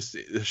yet, because this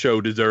show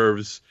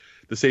deserves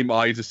the same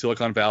audience as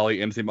Silicon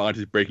Valley and the same audience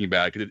as Breaking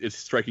Bad, because it's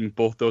striking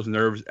both those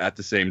nerves at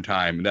the same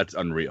time, and that's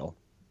unreal.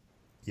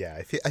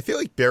 Yeah, I feel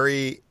like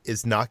Barry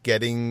is not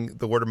getting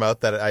the word of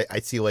mouth that I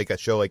see like a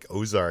show like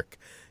Ozark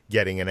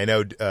getting, and I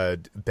know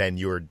Ben,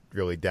 you were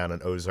really down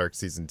on Ozark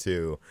season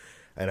 2,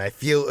 and I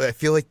feel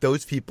like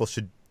those people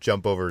should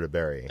jump over to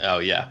Barry. Oh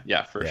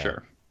yeah, for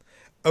sure.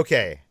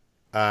 Okay.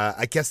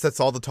 I guess that's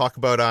all to talk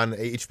about on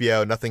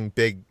HBO. Nothing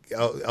big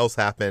else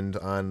happened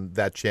on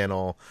that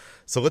channel.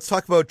 So let's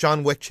talk about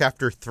John Wick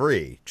Chapter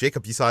 3.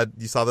 Jacob, you saw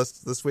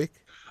this week?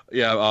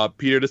 Yeah,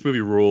 Peter, this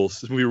movie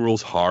rules. This movie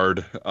rules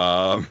hard.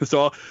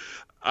 So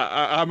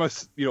I'm a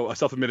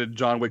self-admitted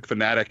John Wick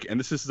fanatic, and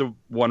this is the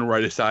one where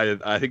I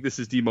decided I think this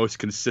is the most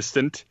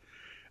consistent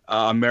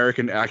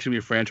American action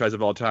movie franchise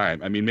of all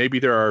time. I mean, maybe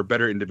there are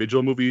better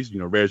individual movies,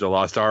 Raiders of the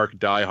Lost Ark,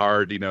 Die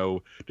Hard,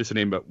 just to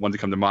name ones that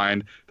come to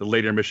mind, the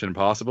later Mission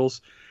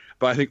Impossibles.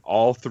 But I think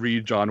all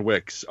 3 John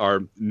Wicks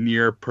are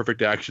near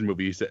perfect action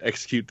movies that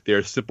execute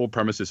their simple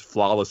premises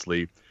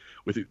flawlessly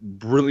with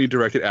brilliantly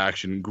directed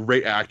action,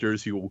 great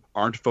actors who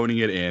aren't phoning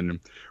it in,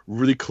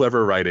 really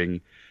clever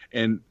writing,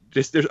 and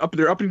just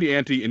they're upping the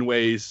ante in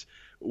ways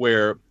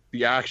where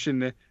the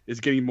action is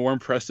getting more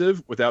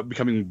impressive without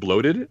becoming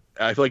bloated.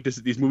 I feel like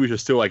these movies are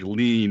still like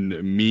lean,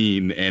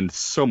 mean, and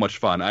so much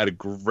fun. I had a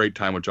great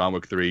time with John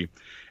Wick 3,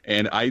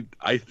 and I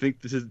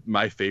think this is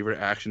my favorite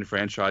action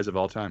franchise of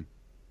all time.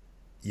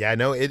 Yeah,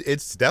 no,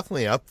 it's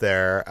definitely up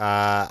there.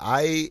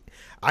 I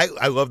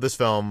love this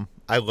film.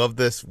 I love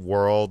this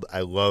world.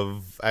 I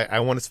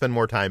want to spend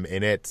more time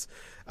in it.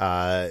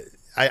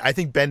 I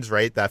think Ben's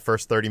right. That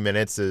first 30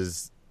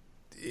 minutes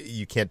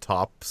you can't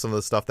top some of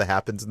the stuff that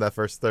happens in that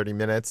first 30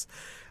 minutes.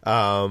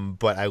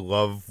 But I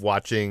love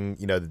watching,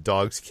 the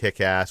dogs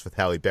kick ass with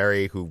Halle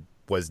Berry, who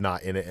was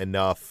not in it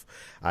enough.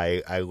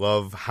 I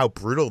love how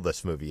brutal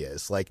this movie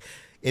is. Like,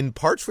 in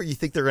parts where you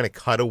think they're going to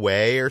cut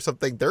away or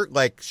something, they're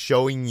like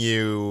showing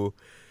you,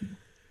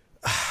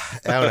 I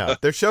don't know,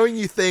 they're showing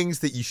you things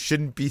that you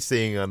shouldn't be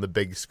seeing on the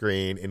big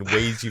screen in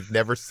ways you've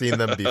never seen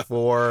them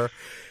before.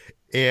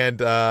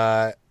 And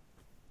I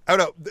don't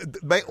know,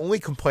 my only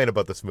complaint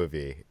about this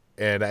movie,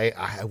 and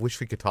I wish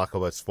we could talk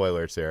about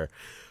spoilers here,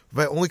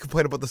 my only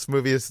complaint about this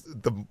movie is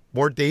the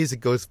more days it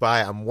goes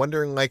by, I'm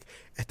wondering, like,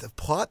 the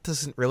plot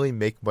doesn't really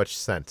make much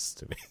sense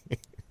to me.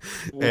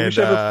 Well, And, we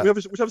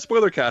should have a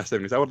spoiler casting,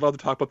 because I would love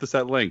to talk about this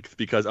at length,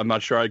 because I'm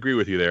not sure I agree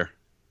with you there.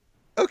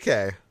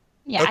 Okay.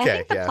 Yeah, Okay, I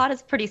think the yeah. plot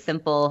is pretty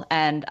simple,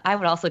 and I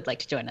would also like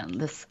to join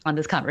on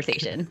this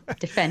conversation.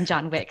 Defend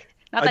John Wick.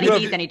 Not I that do he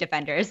have- needs any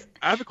defenders.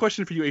 I have a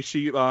question for you,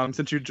 HG,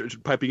 since you're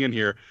piping in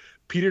here.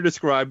 Peter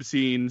described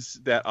scenes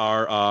that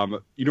are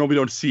you normally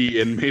don't see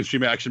in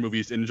mainstream action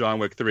movies in John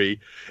Wick 3.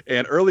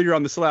 And earlier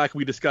on the Slack,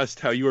 we discussed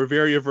how you were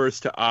very averse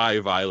to eye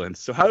violence.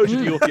 So how did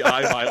you deal with the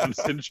eye violence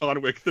in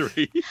John Wick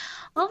 3?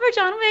 Well, for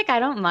John Wick, I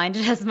don't mind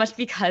it as much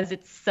because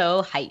it's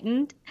so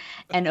heightened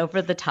and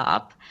over the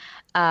top.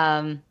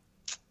 Yeah,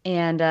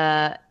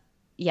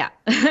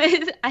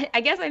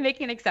 I guess I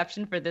make an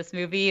exception for this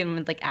movie and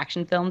with like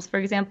action films, for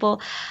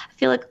example. I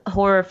feel like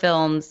horror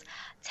films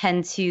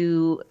tend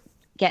to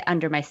get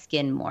under my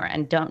skin more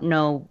and don't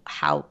know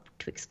how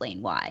to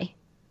explain why.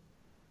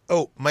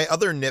 Oh, my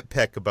other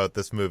nitpick about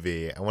this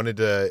movie, I wanted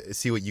to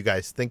see what you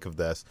guys think of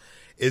this,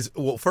 is,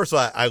 well, first of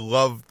all, I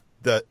love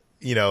the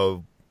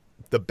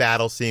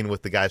battle scene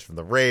with the guys from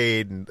the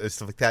raid and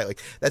stuff like that. Like,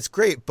 that's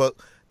great, but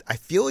I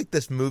feel like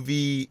this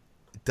movie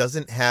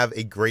doesn't have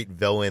a great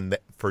villain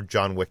for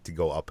John Wick to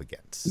go up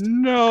against.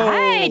 No.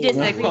 I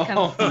disagree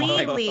Oh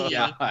my completely.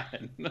 God.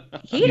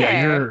 Heater.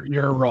 Yeah,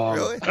 you're wrong.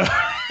 Really?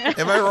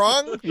 Am I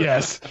wrong?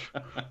 Yes.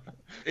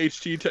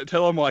 HG,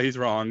 tell him why he's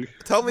wrong.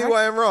 Tell me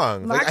why I'm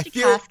wrong. Mark Like, I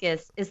feel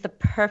Dacascos is the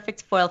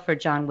perfect foil for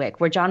John Wick,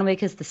 where John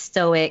Wick is the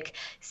stoic,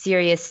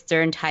 serious,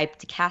 stern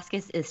type.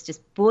 Dacascos is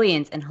just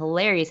buoyant and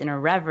hilarious and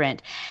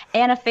irreverent,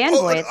 and a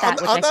fanboy at that,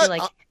 which I feel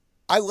like.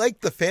 I like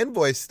the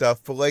fanboy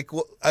stuff, but like,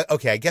 well,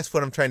 okay, I guess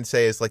what I'm trying to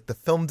say is like the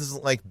film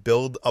doesn't like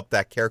build up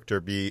that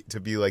character to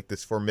be like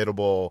this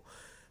formidable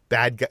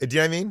bad guy. Do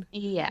you know what I mean?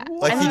 Yeah.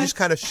 Like, I he mean, just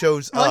kind of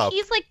shows well, up.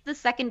 he's like the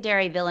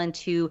secondary villain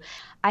to.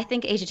 I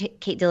think Agent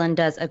Kate Dillon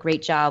does a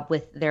great job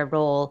with their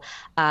role.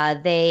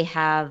 They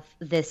have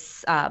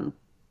this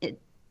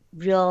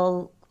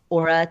real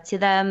aura to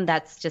them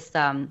that's just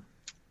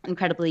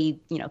incredibly,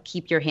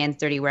 keep your hands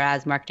dirty,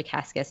 whereas Mark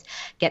Dacascos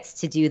gets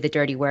to do the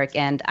dirty work.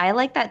 And I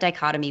like that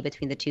dichotomy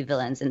between the two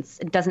villains, and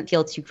it doesn't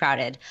feel too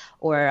crowded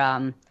or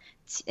I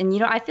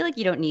feel like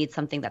you don't need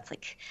something that's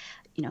like,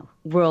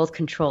 world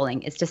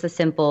controlling. It's just a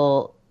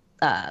simple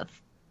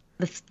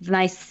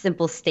nice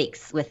simple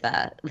stakes with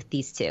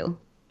these two.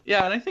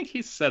 Yeah, and I think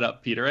he's set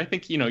up, Peter. I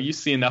think, you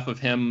see enough of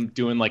him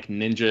doing like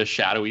ninja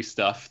shadowy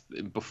stuff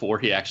before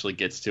he actually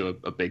gets to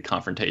a big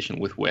confrontation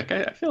with Wick.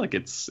 I feel like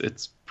it's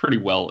pretty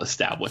well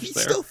established He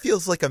there. still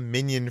feels like a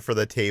minion for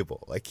the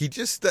table. Like, he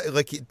just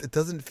it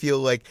doesn't feel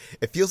like,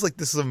 it feels like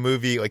this is a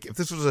movie. Like, if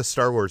this was a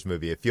Star Wars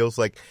movie, it feels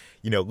like,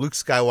 Luke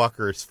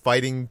Skywalker is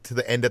fighting to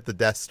the end at the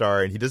Death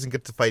Star, and he doesn't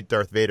get to fight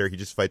Darth Vader. He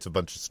just fights a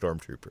bunch of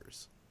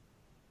stormtroopers.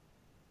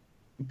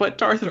 But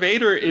Darth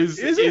Vader is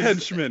a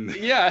henchman.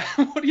 Yeah,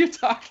 what are you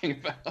talking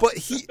about? But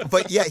he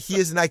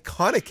is an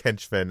iconic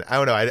henchman.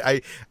 I don't know.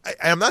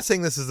 I'm not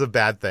saying this is a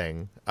bad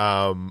thing.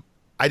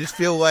 I just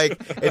feel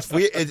like it's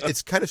weird.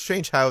 It's kind of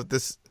strange how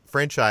this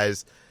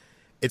franchise,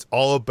 it's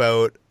all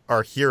about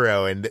our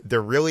hero, and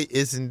there really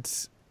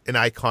isn't an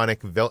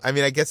iconic villain. I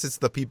mean, I guess it's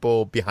the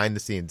people behind the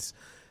scenes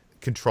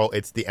control.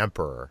 It's the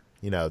Emperor.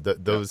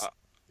 Those.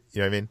 You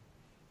know what I mean?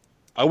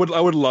 I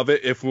would love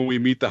it if when we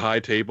meet the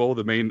High Table,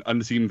 the main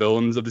unseen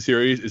villains of the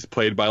series is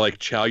played by like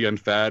Chow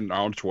Yun-fat and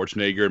Arnold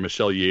Schwarzenegger and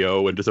Michelle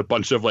Yeoh and just a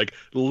bunch of like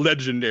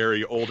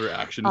legendary older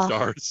action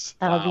stars.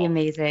 That would be Wow.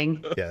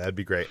 amazing. Yeah, that'd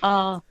be great.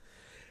 Oh,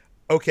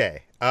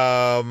 Okay.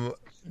 Now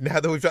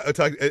that we've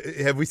talked,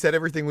 have we said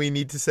everything we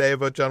need to say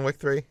about John Wick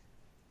 3?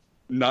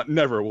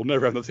 Never. We'll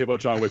never have to say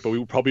about John Wick, but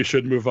we probably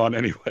should move on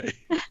anyway.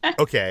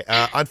 Okay.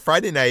 On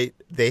Friday night,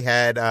 they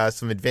had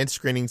some advanced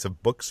screenings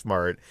of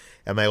Booksmart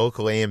at my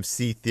local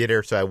AMC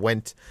theater, so I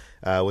went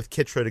with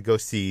Kitra to go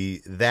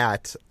see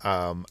that.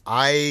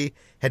 I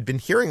had been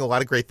hearing a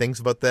lot of great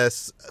things about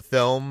this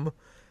film.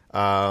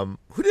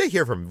 Who did I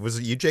hear from? Was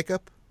it you,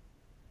 Jacob?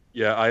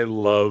 Yeah, I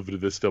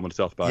loved this film at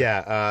South by.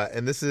 Yeah,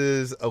 and this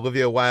is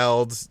Olivia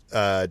Wilde's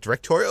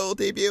directorial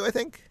debut, I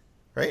think,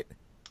 right?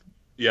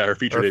 Yeah, her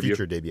feature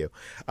debut.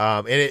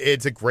 And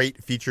it's a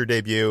great feature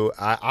debut.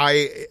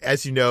 I,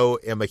 as you know,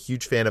 am a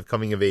huge fan of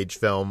coming-of-age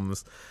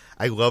films.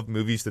 I love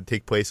movies that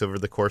take place over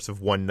the course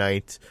of one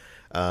night.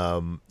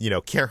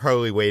 Can't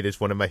Hardly Wait is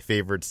one of my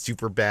favorites.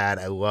 Superbad,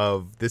 I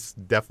love. This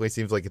definitely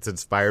seems like it's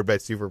inspired by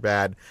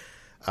Superbad.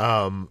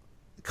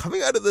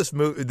 Coming out of this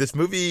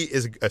movie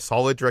is a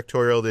solid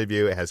directorial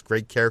debut. It has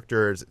great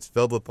characters. It's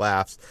filled with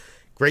laughs.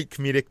 Great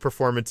comedic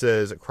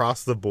performances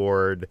across the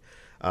board.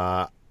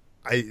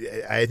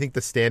 I think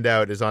the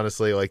standout is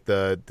honestly like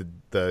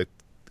the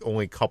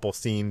only couple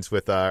scenes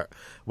with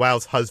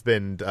Wilde's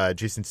husband,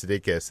 Jason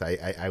Sudeikis.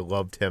 I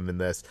loved him in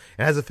this.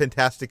 It has a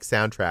fantastic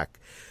soundtrack.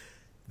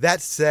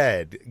 That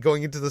said,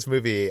 going into this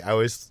movie,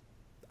 I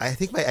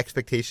think my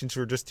expectations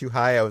were just too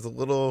high. I was a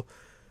little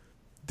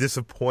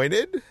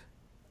disappointed.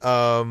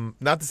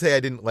 Not to say I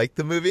didn't like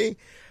the movie.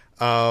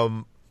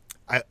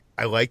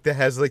 I like that it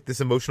has like this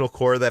emotional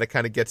core that it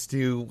kind of gets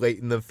to late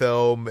in the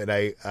film,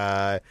 and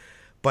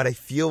but I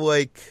feel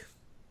like,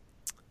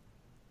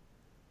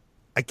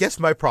 I guess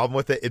my problem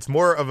with it's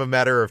more of a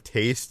matter of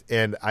taste,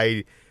 and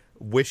I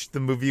wish the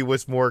movie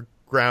was more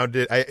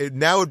grounded.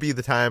 Now would be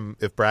the time,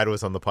 if Brad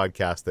was on the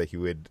podcast, that he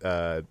would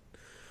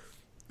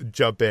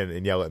jump in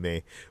and yell at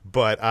me.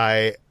 But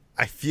I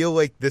feel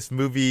like this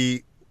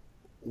movie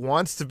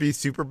wants to be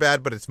super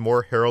bad, but it's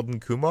more Harold and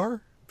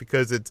Kumar,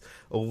 because it's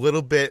a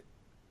little bit,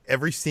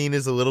 every scene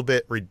is a little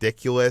bit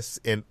ridiculous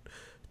and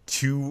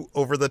too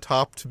over the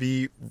top to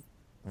be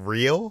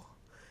real,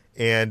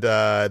 and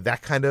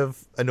that kind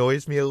of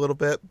annoys me a little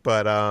bit.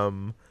 But I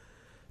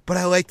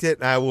liked it,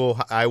 and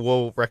I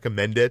will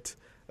recommend it.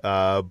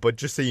 But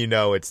just so you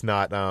know, it's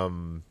not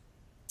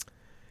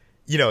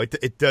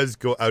it does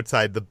go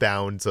outside the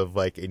bounds of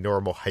like a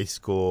normal high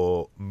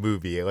school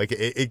movie. Like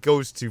it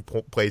goes to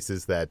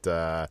places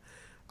that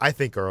I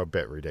think are a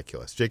bit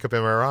ridiculous. Jacob,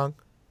 am I wrong?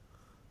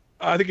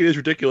 I think it is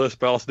ridiculous,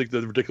 but I also think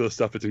the ridiculous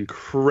stuff is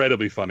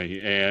incredibly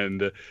funny,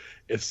 and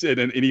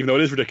and even though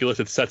it is ridiculous,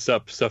 it sets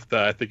up stuff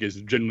that I think is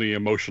genuinely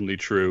emotionally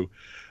true.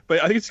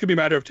 But I think it's going to be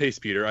a matter of taste,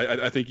 Peter.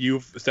 I think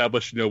you've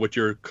established, what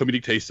your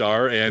comedic tastes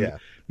are, and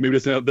maybe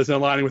it doesn't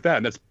align with that,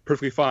 and that's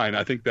perfectly fine.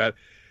 I think that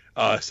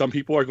some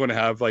people are going to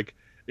have like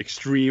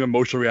extreme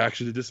emotional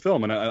reactions to this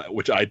film, and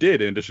which I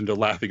did, in addition to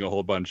laughing a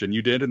whole bunch, and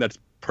you did, and that's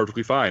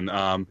perfectly fine.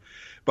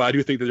 But I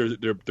do think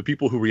that the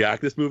people who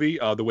react to this movie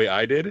the way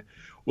I did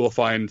will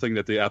find something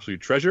that they absolutely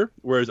treasure,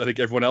 whereas I think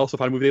everyone else will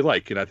find a movie they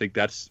like, and I think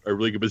that's a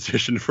really good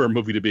position for a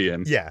movie to be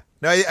in. Yeah,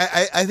 no,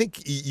 I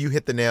think you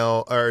hit the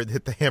nail, or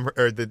hit the hammer,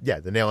 or the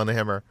nail on the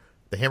hammer,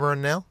 the hammer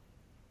on the nail,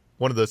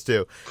 one of those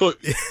two. Close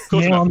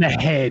nail on the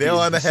head. Nail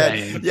on the head.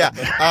 Saying.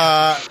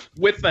 Yeah,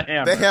 with the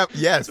hammer.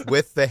 Yes,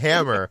 with the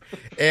hammer,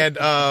 and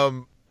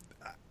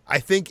I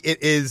think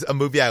it is a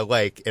movie I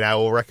like and I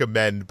will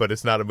recommend, but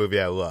it's not a movie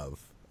I love.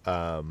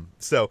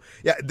 So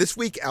yeah, this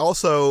week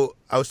also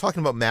I was talking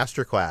about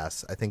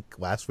Masterclass, I think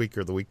last week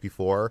or the week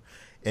before,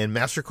 and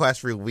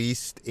Masterclass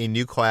released a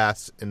new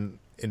class in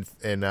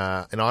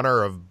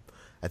honor of,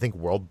 I think,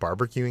 World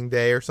Barbecuing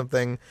Day or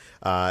something.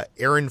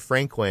 Aaron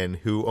Franklin,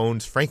 who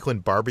owns Franklin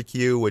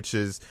Barbecue, which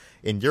is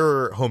in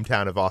your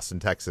hometown of Austin,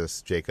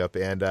 Texas, Jacob,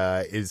 and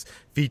is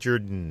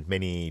featured in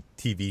many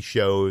TV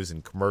shows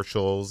and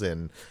commercials,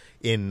 and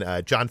in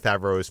Jon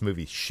Favreau's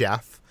movie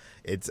Chef.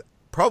 It's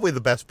probably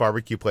the best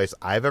barbecue place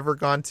I've ever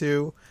gone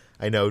to.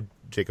 I know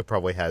Jacob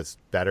probably has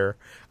better,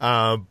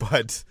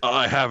 but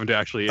I haven't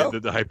actually. Oh.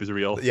 The hype is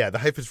real. Yeah, the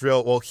hype is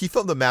real. Well, he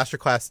filmed a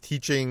masterclass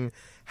teaching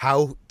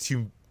how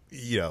to,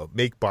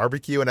 make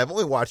barbecue, and I've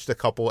only watched a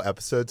couple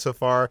episodes so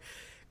far,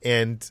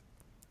 and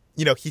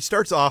he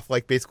starts off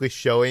like basically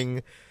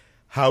showing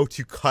how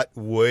to cut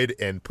wood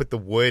and put the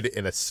wood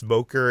in a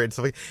smoker and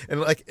stuff,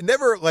 and like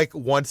never like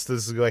once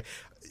does like,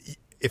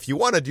 if you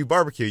want to do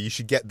barbecue, you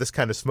should get this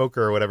kind of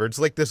smoker or whatever. It's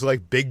like this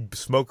like big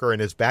smoker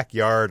in his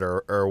backyard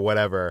or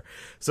whatever.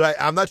 So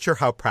I'm not sure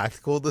how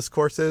practical this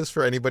course is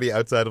for anybody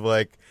outside of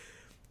like,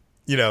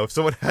 if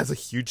someone has a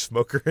huge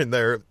smoker in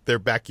their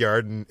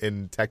backyard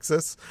in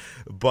Texas.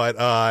 But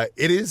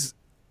it is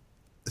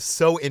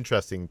so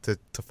interesting to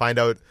find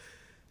out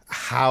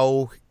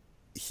how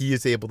he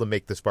is able to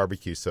make this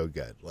barbecue so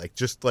good. Like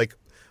just like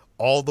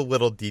all the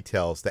little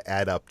details that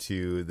add up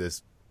to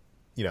this,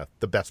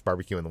 the best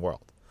barbecue in the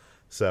world.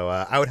 So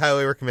I would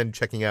highly recommend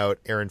checking out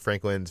Aaron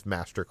Franklin's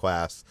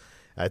Masterclass.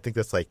 I think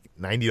that's like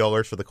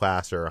 $90 for the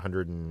class, or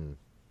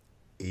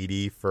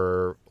 $180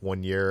 for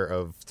 1 year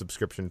of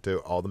subscription to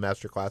all the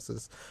master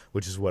classes,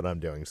 which is what I'm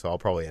doing. So I'll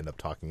probably end up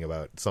talking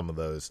about some of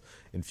those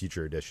in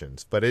future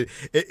editions. But it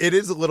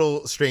is a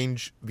little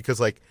strange because,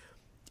 like,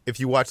 if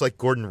you watch like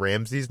Gordon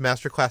Ramsay's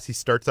masterclass, he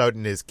starts out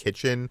in his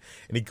kitchen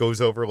and he goes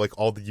over like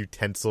all the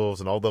utensils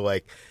and all the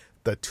like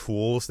the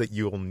tools that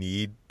you will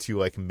need to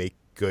like make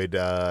good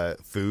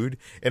food.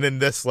 And in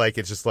this, like,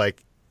 it's just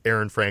like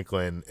Aaron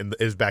Franklin in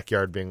his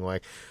backyard being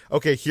like,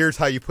 okay, here's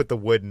how you put the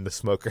wood in the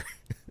smoker.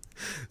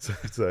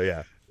 so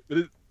yeah.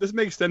 This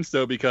makes sense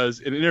though, because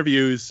in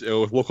interviews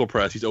with local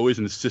press, he's always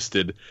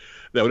insisted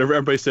that whenever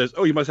everybody says,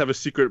 oh, you must have a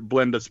secret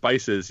blend of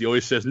spices, he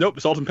always says, nope,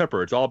 salt and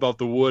pepper. It's all about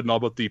the wood and all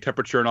about the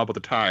temperature and all about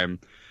the time.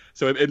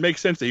 So it makes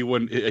sense that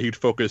he'd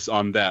focus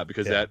on that,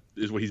 because that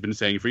is what he's been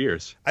saying for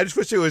years. I just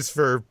wish it was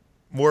for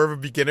more of a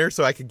beginner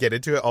so I could get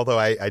into it, although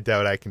I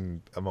doubt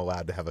I'm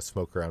allowed to have a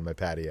smoker on my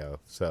patio.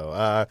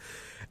 So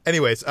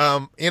anyways,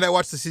 and I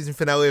watched the season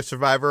finale of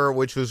Survivor,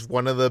 which was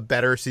one of the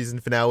better season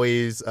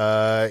finales,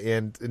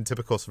 and in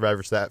typical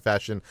Survivor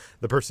fashion,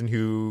 the person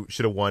who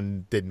should have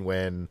won didn't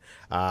win.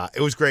 It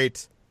was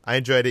great. I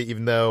enjoyed it,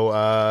 even though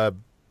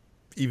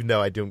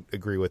I don't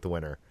agree with the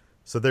winner.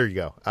 So there you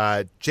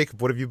go.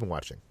 Jacob, what have you been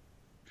watching?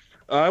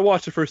 I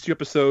watched the first 2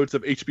 episodes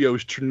of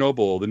HBO's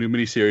Chernobyl, the new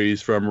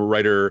miniseries from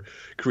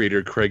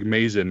writer-creator Craig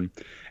Mazin.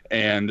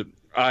 And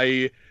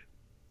I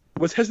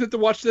was hesitant to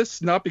watch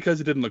this, not because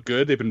it didn't look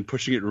good. They've been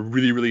pushing it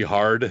really, really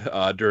hard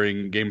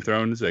during Game of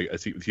Thrones. I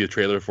see a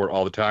trailer for it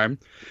all the time.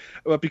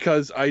 But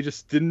because I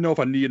just didn't know if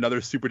I need another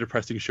super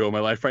depressing show in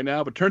my life right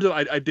now. But turns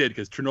out I did,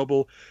 because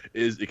Chernobyl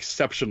is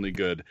exceptionally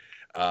good.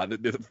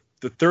 The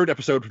 3rd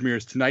episode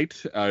premieres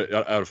tonight out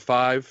of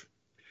 5.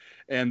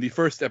 And the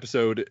first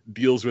episode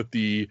deals with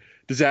the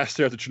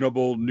disaster at the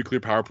Chernobyl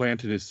nuclear power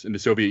plant in the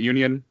Soviet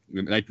Union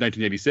in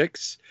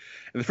 1986.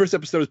 And the first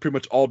episode is pretty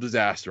much all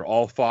disaster,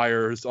 all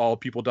fires, all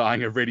people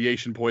dying of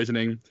radiation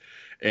poisoning,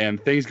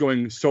 and things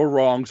going so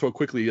wrong so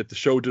quickly that the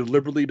show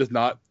deliberately does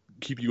not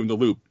keep you in the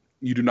loop.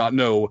 You do not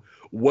know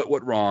what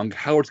went wrong,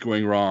 how it's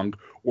going wrong,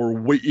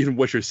 or even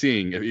what you're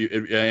seeing.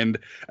 And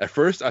at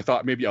first, I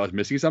thought maybe I was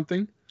missing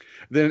something.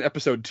 Then in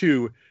episode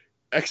 2,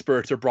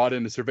 experts are brought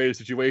in to survey the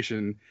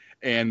situation.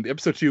 And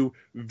episode 2,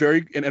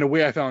 in a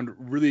way I found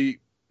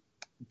really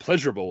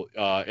pleasurable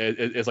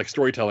as like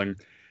storytelling.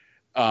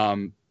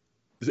 The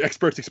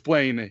experts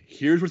explain,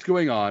 here's what's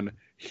going on,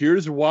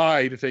 here's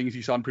why the things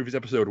you saw in the previous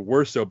episode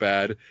were so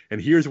bad,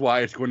 and here's why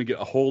it's going to get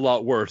a whole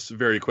lot worse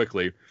very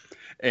quickly.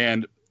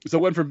 And so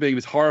it went from being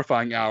this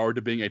horrifying hour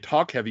to being a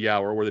talk-heavy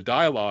hour where the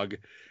dialogue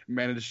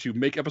managed to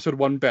make episode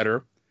 1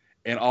 better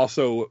and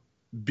also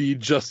be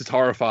just as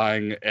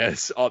horrifying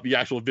as the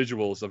actual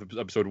visuals of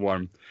episode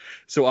 1.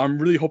 So I'm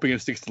really hoping it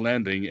sticks to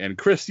landing. And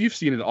Chris, you've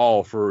seen it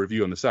all for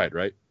review on the site,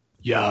 right?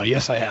 Yeah,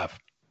 yes, I have.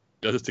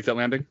 Does it stick that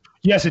landing?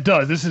 Yes, it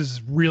does. This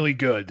is really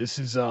good. This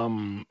is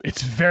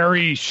it's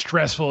very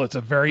stressful. It's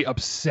a very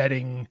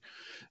upsetting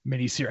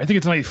miniseries. I think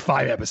it's only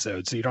 5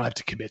 episodes, so you don't have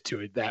to commit to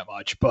it that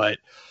much. But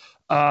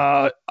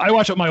I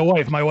watched it with my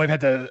wife. My wife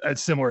had a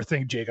similar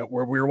thing, Jacob,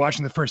 where we were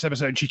watching the first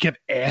episode and she kept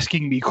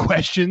asking me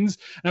questions.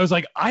 And I was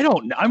like, I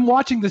don't know. I'm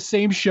watching the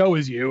same show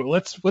as you.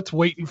 Let's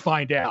wait and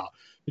find out.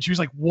 And she was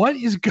like, what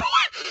is going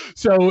on?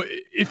 So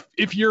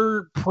if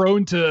you're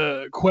prone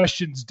to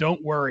questions,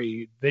 don't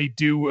worry. They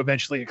do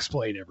eventually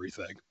explain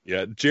everything.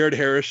 Yeah, Jared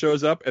Harris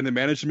shows up and they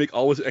manage to make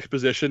all his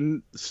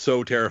exposition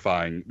so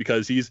terrifying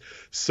because he's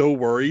so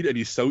worried and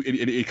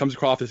he comes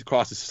across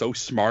as so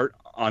smart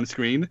on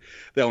screen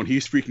that when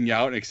he's freaking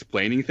out and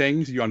explaining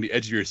things, you're on the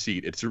edge of your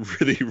seat. It's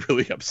really,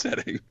 really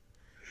upsetting.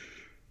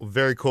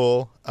 Very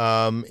cool.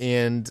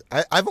 And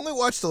I've only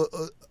watched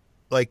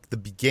like the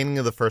beginning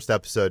of the first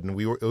episode,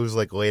 and it was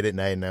like late at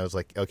night, and I was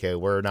like, okay,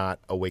 we're not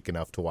awake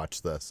enough to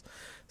watch this.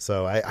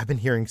 So I've been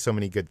hearing so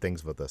many good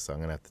things about this, so I'm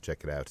gonna have to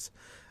check it out.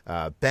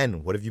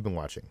 Ben, what have you been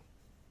watching?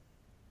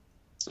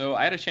 So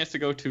I had a chance to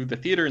go to the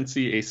theater and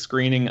see a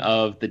screening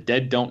of The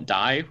Dead Don't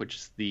Die, which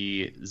is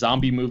the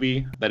zombie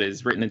movie that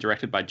is written and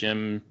directed by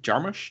Jim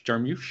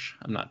Jarmusch.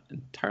 I'm not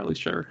entirely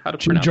sure how to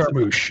pronounce it.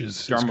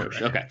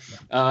 Jarmusch.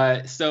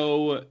 Okay.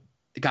 So,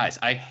 guys,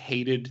 I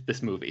hated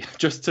this movie.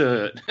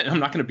 I'm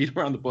not going to beat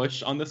around the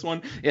bush on this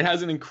one. It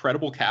has an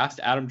incredible cast: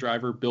 Adam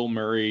Driver, Bill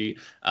Murray,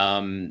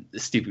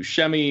 Steve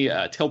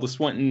Buscemi, Tilda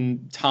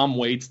Swinton, Tom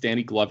Waits,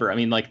 Danny Glover. I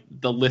mean, like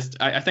the list.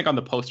 I think on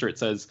the poster it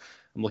says,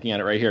 I'm looking at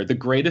it right here, the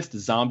greatest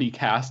zombie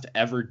cast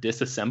ever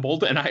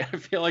disassembled. And I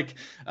feel like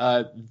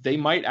they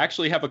might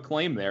actually have a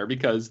claim there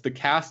because the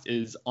cast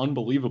is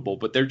unbelievable,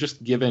 but they're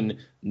just given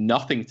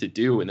nothing to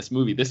do in this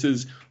movie. This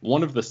is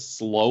one of the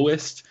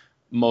slowest,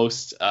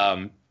 most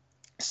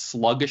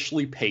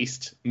sluggishly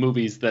paced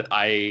movies that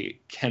I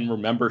can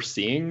remember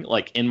seeing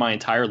like in my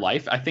entire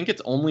life. I think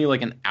it's only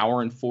like an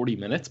hour and 40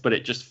 minutes, but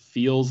it just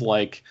feels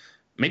like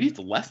maybe it's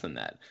less than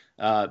that.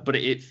 But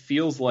it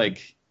feels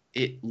like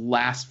it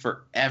lasts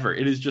forever.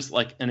 It is just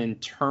like an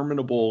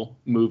interminable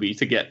movie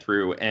to get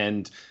through.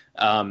 And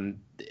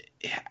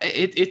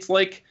it's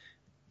like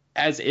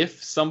as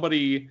if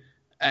somebody,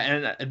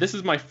 and this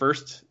is my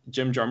first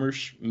Jim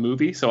Jarmusch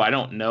movie, so I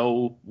don't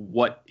know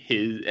what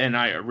and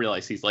I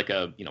realize he's like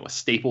a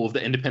staple of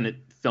the independent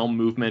film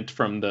movement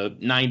from the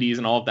 90s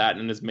and all of that,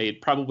 and has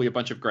made probably a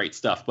bunch of great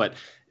stuff. But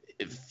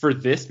for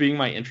this being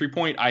my entry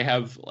point, I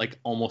have like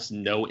almost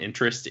no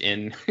interest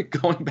in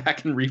going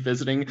back and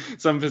revisiting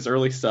some of his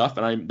early stuff.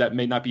 And that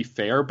may not be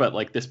fair, but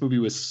like this movie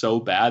was so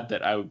bad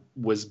that I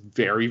was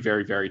very,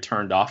 very, very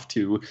turned off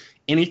to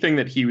anything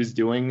that he was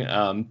doing.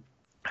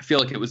 I feel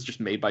like it was just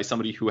made by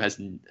somebody who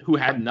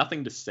had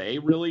nothing to say,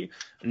 really,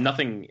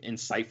 nothing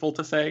insightful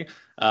to say.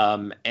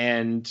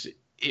 And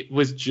it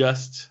was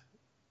just,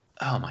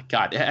 oh my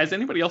God. Has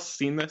anybody else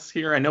seen this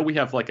here? I know we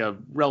have like a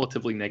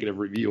relatively negative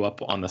review up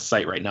on the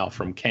site right now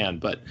from Cannes,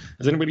 but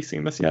has anybody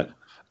seen this yet?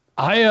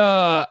 I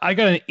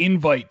got an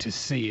invite to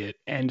see it,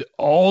 and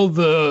all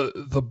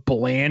the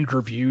bland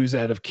reviews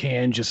out of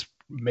Cannes just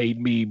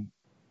made me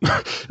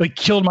like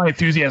killed my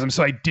enthusiasm,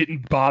 so I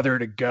didn't bother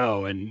to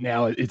go. And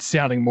now it's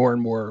sounding more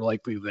and more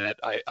likely that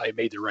I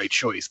made the right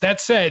choice.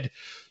 That said,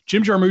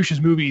 Jim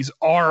Jarmusch's movies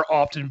are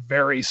often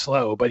very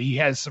slow, but he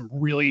has some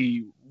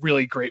really,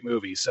 really great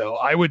movies. So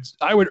I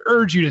would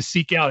urge you to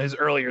seek out his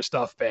earlier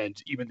stuff, Ben,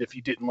 even if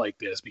you didn't like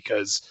this,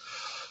 because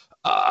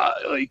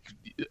Like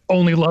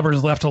Only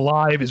Lovers Left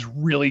Alive is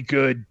really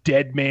good.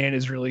 Dead Man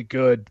is really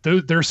good.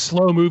 They're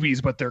slow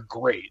movies, but they're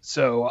great.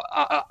 So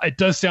it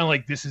does sound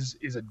like this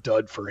is a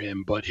dud for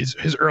him, but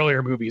his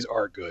earlier movies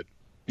are good.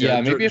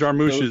 Yeah, maybe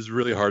Jarmusch is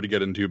really hard to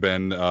get into,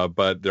 Ben,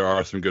 but there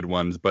are some good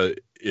ones. But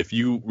if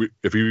you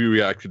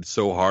reacted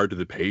so hard to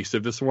the pace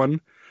of this one,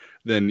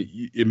 then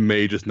it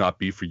may just not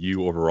be for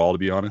you overall, to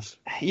be honest.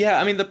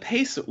 Yeah, I mean, the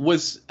pace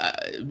was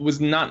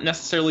not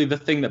necessarily the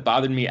thing that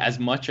bothered me as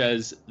much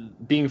as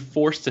being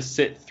forced to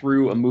sit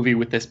through a movie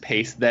with this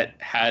pace that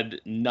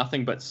had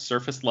nothing but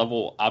surface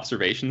level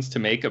observations to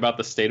make about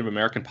the state of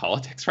American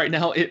politics right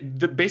now.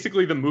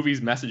 Basically, the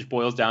movie's message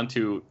boils down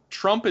to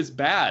Trump is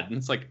bad. And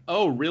it's like,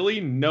 oh,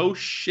 really? No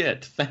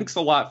shit. Thanks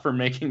a lot for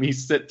making me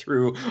sit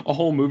through a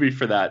whole movie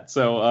for that.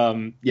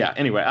 So, yeah,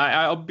 anyway,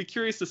 I'll be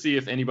curious to see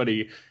if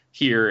anybody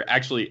here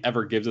actually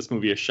ever gives this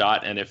movie a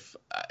shot, and if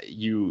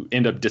you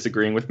end up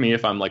disagreeing with me,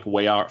 if I'm like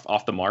way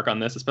off the mark on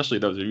this, especially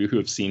those of you who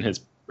have seen his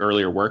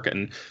earlier work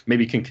and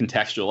maybe can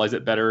contextualize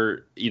it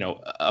better,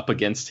 up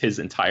against his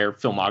entire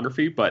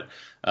filmography. But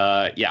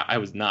yeah, I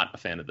was not a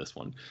fan of this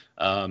one.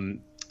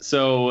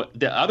 So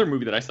the other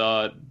movie that I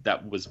saw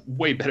that was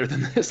way better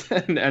than this,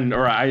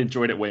 or I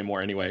enjoyed it way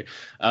more anyway,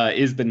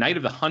 is The Night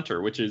of the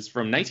Hunter, which is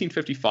from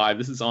 1955.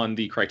 This is on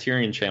the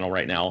Criterion Channel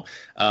right now.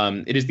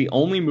 It is the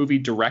only movie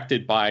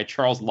directed by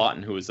Charles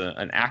Laughton, who is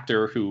an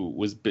actor who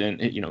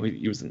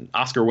he was an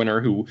Oscar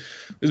winner, who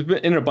has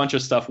been in a bunch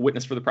of stuff,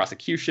 Witness for the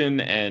Prosecution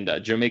and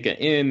Jamaica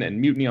Inn and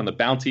Mutiny on the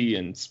Bounty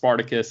and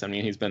Spartacus. I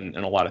mean, he's been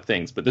in a lot of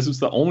things, but this was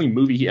the only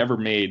movie he ever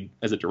made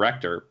as a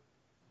director.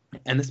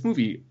 And this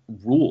movie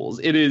rules.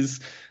 It is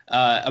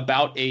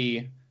about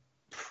a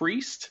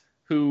priest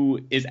who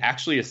is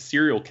actually a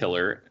serial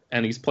killer,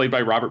 and he's played by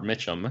Robert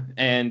Mitchum.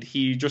 And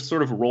he just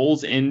sort of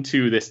rolls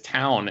into this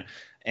town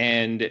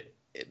and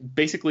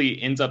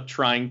basically ends up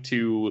trying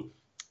to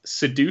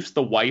seduce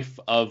the wife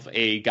of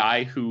a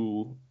guy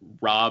who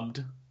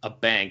robbed a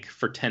bank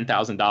for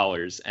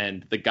 $10,000,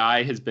 and the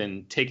guy has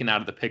been taken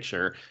out of the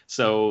picture.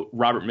 So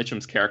Robert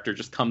Mitchum's character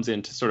just comes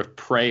in to sort of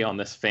prey on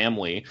this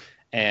family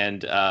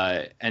and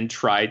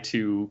try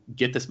to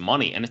get this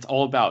money. And it's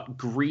all about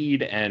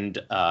greed and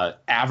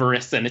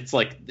avarice, and it's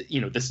like,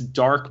 this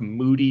dark,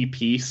 moody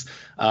piece.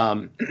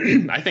 I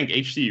think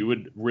HT, you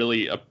would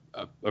really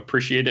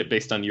appreciate it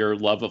based on your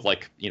love of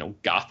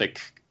gothic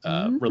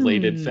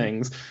related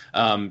things.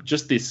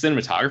 Just the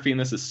cinematography in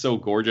this is so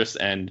gorgeous,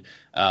 and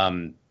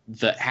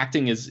the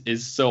acting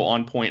is so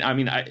on point. I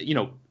mean,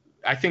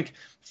 I think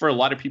for a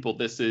lot of people,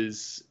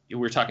 we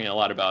were talking a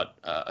lot about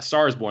A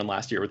Star Is Born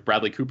last year with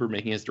Bradley Cooper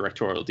making his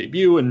directorial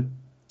debut, and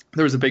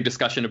there was a big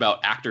discussion about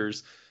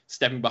actors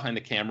stepping behind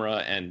the camera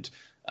and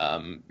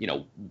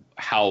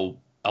how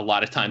a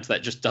lot of times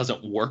that just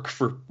doesn't work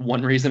for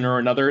one reason or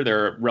another.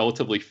 There are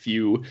relatively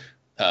few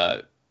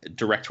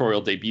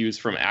directorial debuts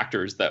from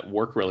actors that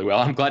work really well.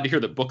 I'm glad to hear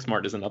that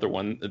Booksmart is another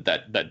one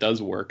that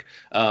does work.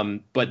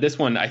 But this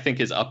one I think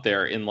is up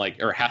there in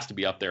or has to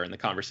be up there in the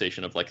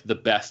conversation of the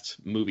best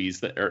movies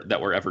that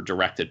were ever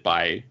directed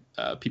by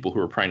people who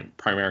are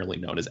primarily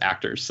known as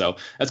actors. So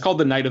it's called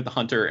The Night of the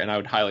Hunter, and I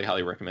would highly,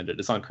 highly recommend it.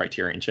 It's on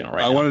Criterion Channel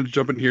right now. I wanted to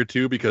jump in here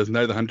too, because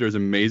Night of the Hunter is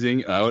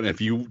amazing. And if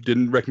you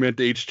didn't recommend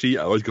it to HT,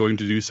 I was going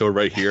to do so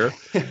right here,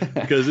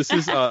 because this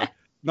is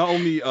not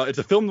only it's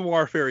a film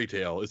noir fairy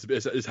tale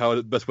is how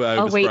the best way I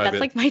would describe it. Oh wait,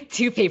 that's my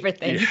two favorite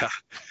things. Yeah,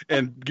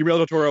 and Guillermo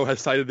del Toro has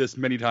cited this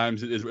many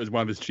times as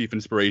one of his chief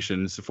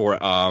inspirations for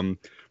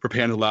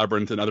Pan's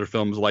Labyrinth and other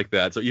films like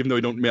that. So even though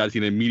we may not see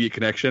an immediate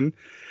connection,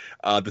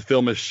 the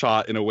film is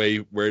shot in a way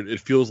where it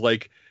feels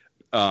like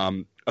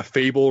a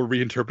fable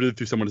reinterpreted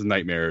through someone's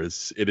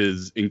nightmares. It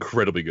is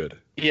incredibly good.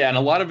 Yeah, and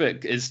a lot of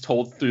it is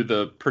told through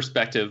the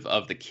perspective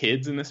of the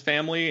kids in this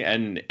family,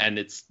 and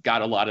it's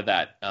got a lot of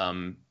that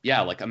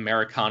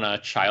Americana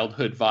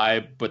childhood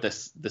vibe, but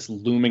this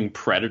looming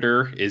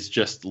predator is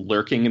just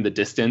lurking in the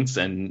distance.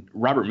 And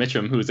Robert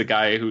Mitchum, who's a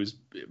guy who's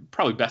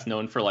probably best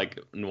known for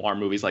noir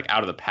movies like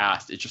Out of the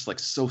Past, it's just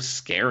so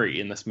scary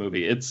in this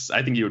movie.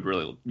 I think you would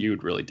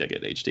really dig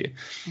it, HT.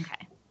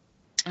 Okay,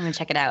 I'm gonna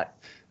check it out.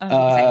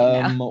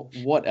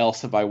 What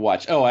else have I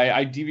watched? Oh,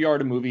 I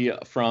DVR'd a movie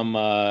from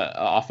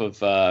off of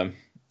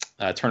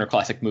Turner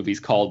Classic Movies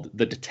called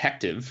The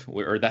Detective,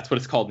 or that's what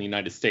it's called in the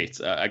United States.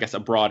 I guess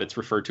abroad it's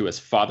referred to as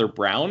Father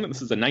Brown.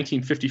 This is a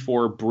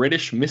 1954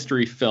 British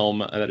mystery film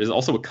that is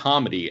also a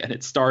comedy, and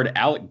it starred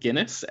Alec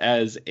Guinness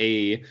as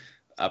a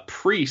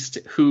priest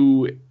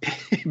who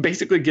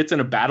basically gets in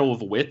a battle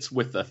of wits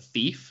with a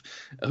thief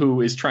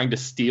who is trying to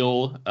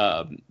steal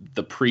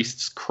the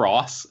priest's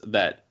cross.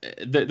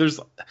 There's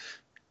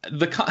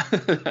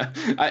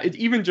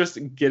even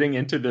just getting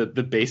into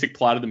the basic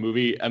plot of the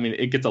movie, I mean,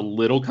 it gets a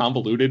little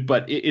convoluted,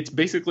 but it's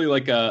basically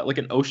like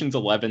an Ocean's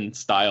 11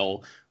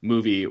 style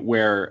movie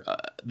where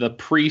the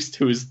priest,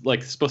 who's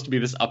supposed to be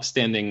this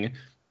upstanding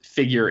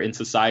figure in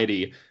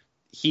society,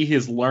 he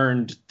has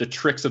learned the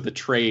tricks of the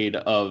trade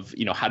of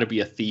how to be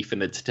a thief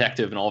and a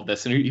detective and all of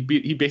this, and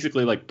he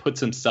basically puts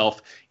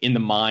himself in the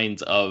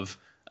minds of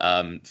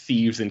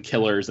thieves and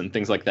killers and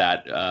things like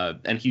that.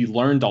 And he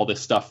learned all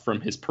this stuff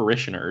from his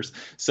parishioners.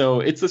 So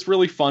it's this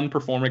really fun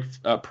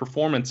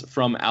performance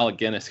from Alec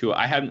Guinness, who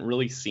I hadn't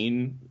really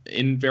seen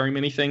in very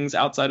many things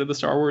outside of the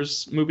Star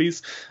Wars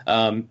movies.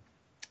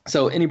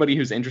 So anybody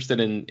who's interested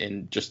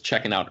in just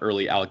checking out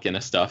early Alec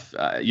Guinness stuff,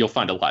 you'll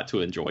find a lot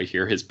to enjoy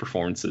here. His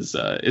performance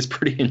is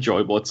pretty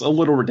enjoyable. It's a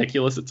little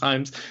ridiculous at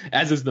times,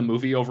 as is the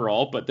movie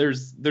overall, but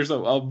there's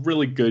a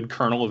really good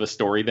kernel of a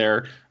story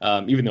there,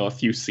 even though a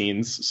few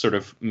scenes sort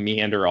of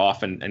meander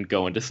off and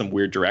go into some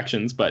weird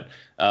directions. But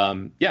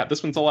yeah,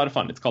 this one's a lot of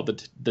fun. It's called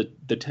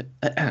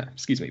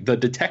The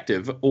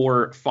Detective,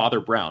 or Father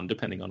Brown,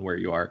 depending on where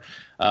you are.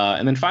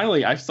 And then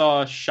finally, I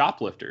saw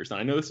Shoplifters, and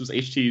I know this was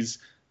HT's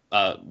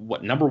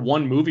number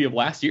one movie of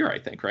last year, I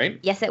think, right?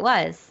 Yes, it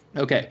was.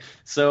 Okay.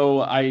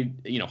 So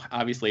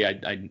obviously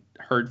I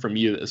heard from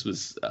you that this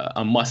was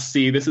a must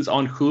see. This is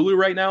on Hulu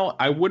right now.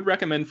 I would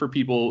recommend for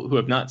people who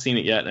have not seen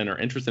it yet and are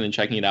interested in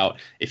checking it out,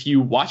 if you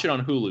watch it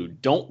on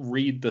Hulu, don't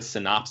read the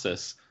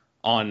synopsis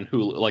on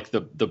Hulu, like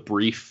the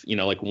brief,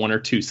 like 1 or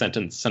 2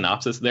 sentence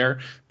synopsis there,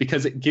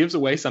 because it gives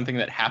away something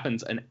that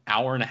happens an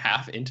hour and a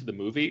half into the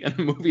movie, and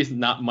the movie is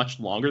not much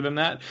longer than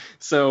that.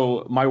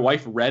 So my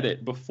wife read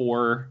it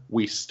before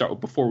we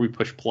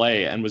push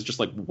play, and was just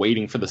like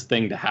waiting for this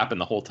thing to happen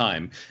the whole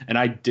time, and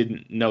I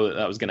didn't know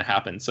that was going to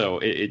happen. So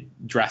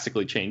it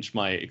drastically changed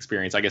my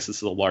experience. I guess this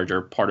is a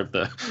larger part of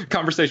the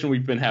conversation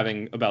we've been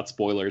having about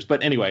spoilers,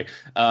 but anyway.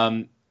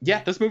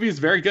 Yeah, this movie is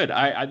very good.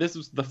 This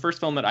was the first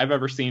film that I've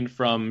ever seen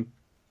from,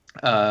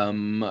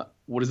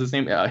 what is his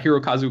name?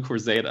 Hirokazu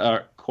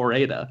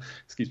Koreeda,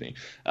 excuse me.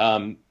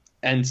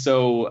 And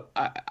so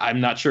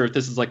I'm not sure if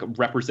this is like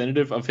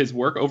representative of his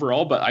work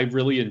overall, but I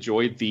really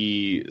enjoyed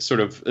the sort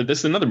of, this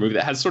is another movie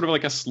that has sort of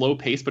like a slow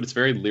pace, but it's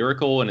very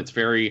lyrical, and it's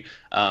very,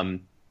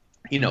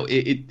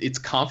 it's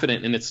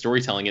confident in its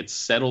storytelling. It's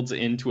settled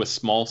into a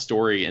small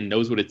story and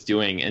knows what it's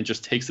doing, and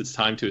just takes its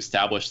time to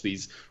establish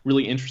these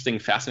really interesting,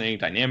 fascinating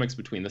dynamics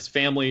between this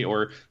family,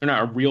 or they're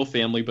not a real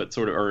family, but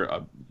sort of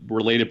are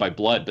related by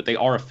blood, but they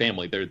are a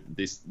family. They're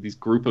these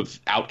group of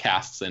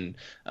outcasts and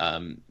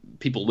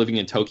people living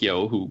in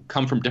Tokyo who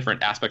come from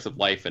different aspects of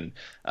life, and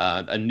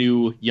a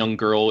new young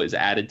girl is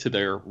added to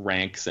their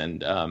ranks,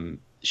 and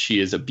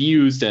she is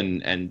abused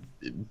and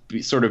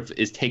sort of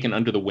is taken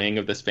under the wing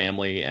of this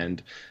family.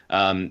 And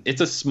it's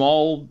a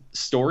small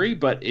story,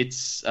 but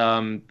it's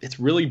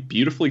really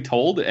beautifully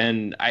told.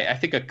 And I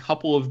think a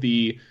couple of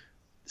the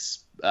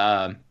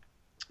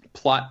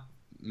plot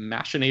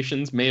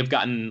machinations may have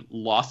gotten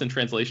lost in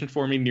translation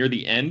for me near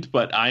the end,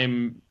 but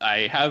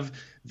I have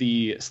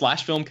the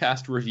Slash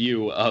Filmcast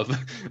review of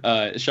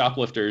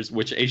Shoplifters,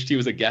 which HT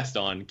was a guest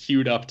on,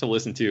 queued up to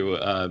listen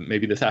to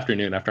maybe this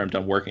afternoon after I'm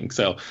done working.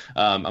 So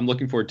I'm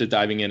looking forward to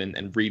diving in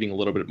and reading a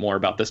little bit more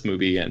about this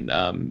movie. And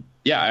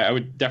I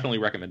would definitely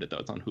recommend it, though.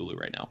 It's on Hulu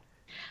right now.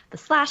 The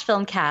Slash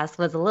Filmcast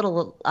was a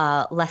little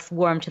less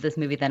warm to this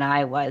movie than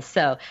I was.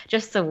 So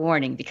just a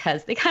warning,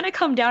 because they kind of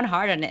come down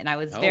hard on it. And I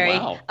was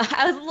I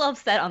was a little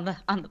upset on the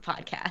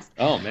podcast.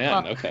 Oh,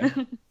 man. Okay.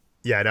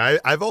 Yeah, no,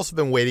 I've also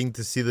been waiting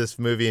to see this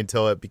movie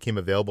until it became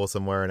available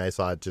somewhere, and I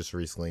saw it just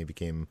recently. It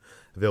became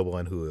available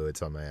on Hulu.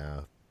 It's on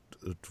my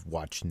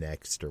Watch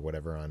Next or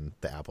whatever on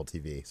the Apple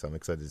TV, so I'm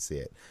excited to see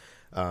it.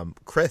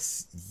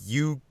 Chris,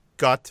 you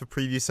got to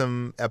preview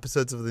some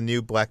episodes of the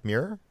new Black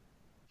Mirror?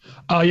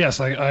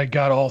 Yes, I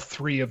got all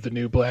 3 of the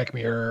new Black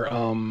Mirror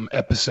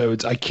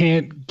episodes. I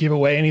can't give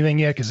away anything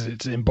yet because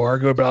it's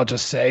embargoed, but I'll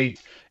just say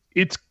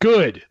it's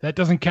good. That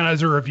doesn't count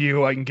as a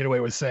review. I can get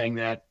away with saying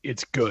that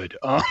it's good.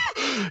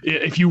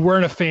 If you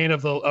weren't a fan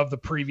of the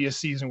previous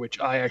season, which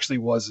I actually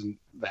wasn't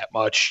that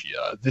much,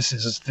 this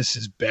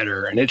is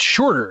better, and it's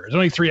shorter. It's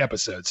only 3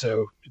 episodes,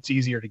 so it's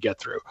easier to get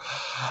through.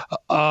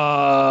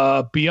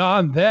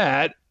 Beyond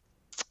that,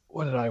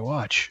 what did I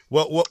watch?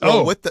 Well,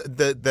 with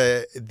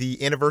the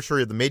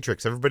anniversary of The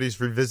Matrix, everybody's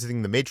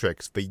revisiting The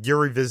Matrix, but you're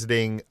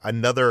revisiting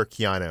another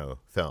Keanu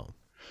film.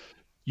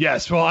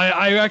 Yes, well,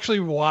 I actually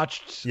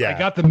watched. Yeah. I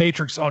got The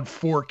Matrix on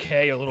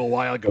 4K a little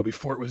while ago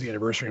before it was the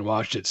anniversary, and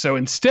watched it. So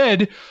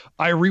instead,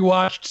 I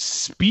rewatched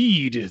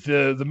Speed,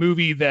 the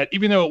movie that,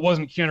 even though it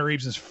wasn't Keanu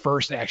Reeves'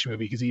 first action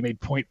movie because he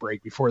made Point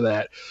Break before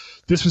that,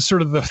 this was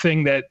sort of the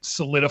thing that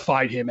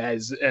solidified him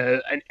as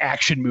an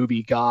action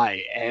movie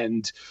guy.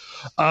 And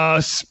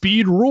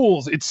Speed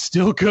rules. It's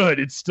still good.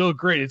 It's still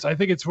great. I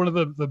think it's one of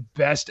the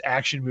best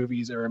action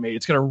movies ever made.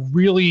 It's got a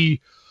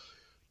really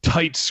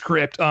tight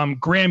script.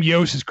 Graham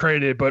Yost is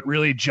credited, but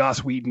really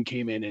Joss Whedon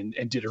came in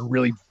and did a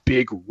really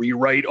big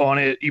rewrite on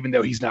it, even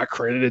though he's not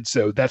credited.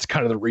 So that's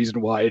kind of the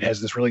reason why it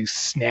has this really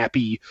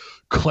snappy,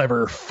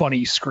 clever,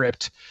 funny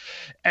script,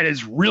 and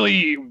is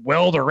really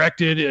well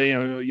directed.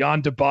 Jan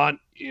de Bont,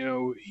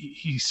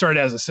 he started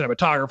as a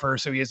cinematographer,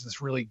 so he has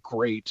this really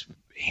great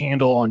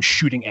handle on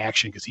shooting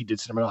action because he did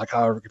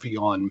cinematography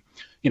on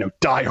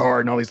Die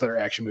Hard and all these other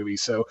action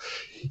movies. So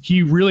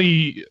he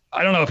really,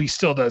 I don't know if he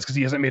still does because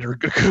he hasn't made a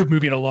good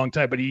movie in a long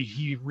time, but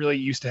he really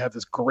used to have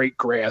this great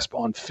grasp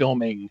on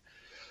filming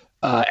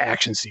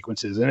action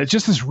sequences. And it's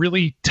just this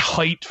really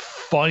tight,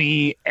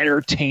 funny,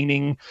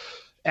 entertaining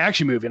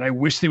action movie. And I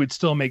wish they would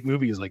still make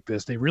movies like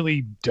this. They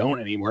really don't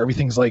anymore.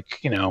 Everything's like,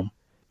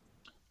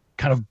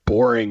 kind of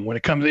boring when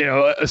it comes,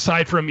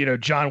 aside from,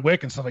 John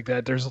Wick and stuff like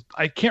that.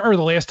 I can't remember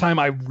the last time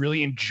I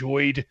really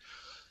enjoyed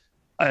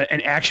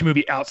an action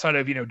movie outside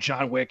of,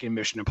 John Wick and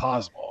Mission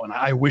Impossible. And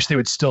I wish they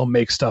would still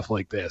make stuff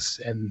like this,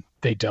 and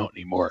they don't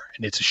anymore.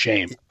 And it's a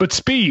shame. But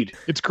Speed,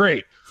 it's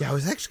great. Yeah, I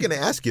was actually going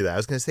to ask you that. I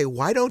was going to say,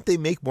 why don't they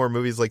make more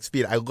movies like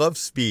Speed? I love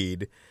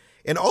Speed.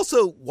 And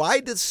also, why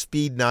does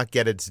Speed not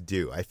get its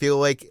due? I feel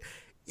like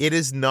it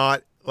is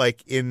not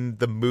like in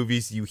the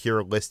movies you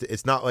hear listed.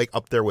 It's not like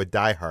up there with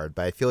Die Hard,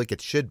 but I feel like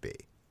it should be.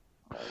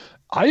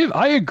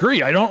 I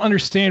agree. I don't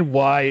understand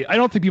why. I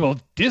don't think people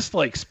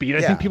dislike Speed.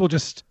 I think people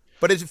just.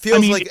 But it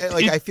feels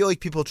I feel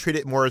like people treat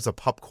it more as a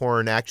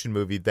popcorn action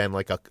movie than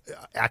like a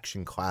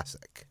action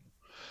classic.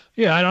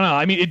 Yeah, I don't know.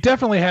 I mean, it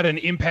definitely had an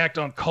impact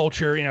on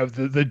culture.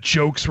 The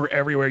jokes were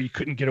everywhere. You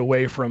couldn't get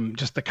away from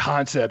just the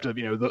concept of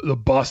the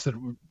bus that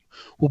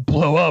will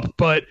blow up.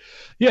 But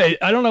yeah,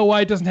 I don't know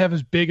why it doesn't have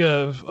as big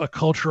of a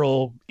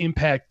cultural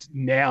impact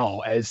now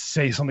as,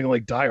 say, something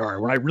like Die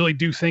Hard, when I really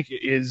do think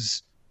it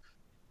is,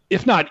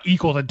 if not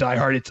equal to Die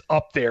Hard, it's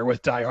up there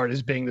with Die Hard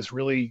as being this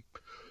really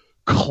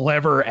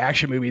clever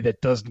action movie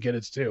that doesn't get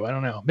its due. I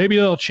don't know. Maybe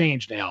it'll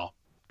change now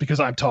because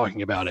I'm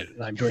talking about it,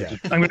 and I'm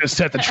going to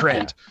set the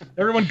trend.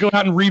 Everyone go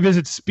out and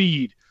revisit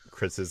Speed.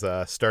 Chris is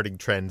starting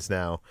trends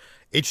now.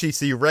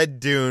 HCC, you read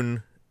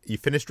Dune. You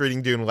finished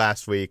reading Dune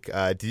last week.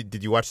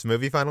 Did you watch the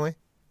movie finally?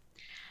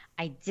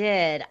 I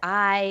did.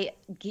 I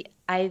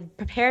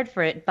prepared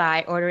for it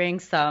by ordering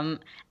some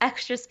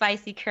extra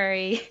spicy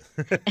curry,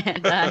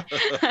 and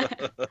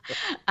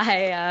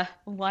I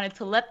wanted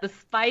to let the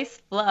spice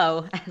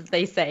flow, as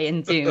they say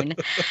in Dune.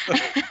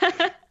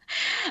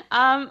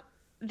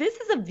 This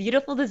is a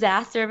beautiful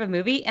disaster of a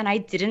movie, and I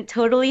didn't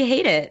totally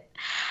hate it.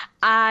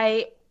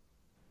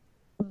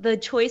 The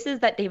choices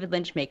that David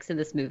Lynch makes in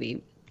this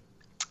movie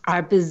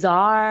are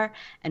bizarre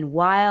and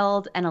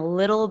wild and a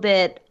little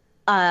bit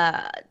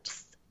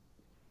just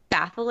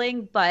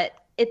baffling, but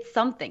it's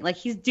something. Like,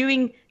 he's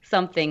doing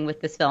something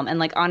with this film. And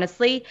like,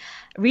 honestly,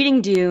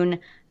 reading Dune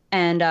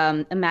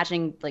and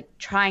imagining like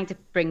trying to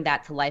bring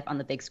that to life on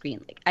the big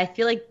screen, like, I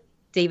feel like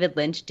David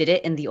Lynch did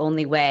it in the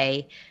only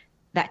way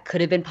that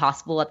could have been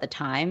possible at the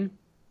time,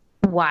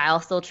 while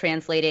still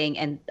translating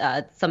and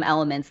some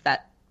elements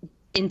that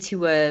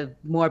into a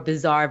more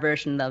bizarre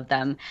version of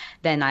them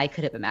than I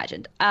could have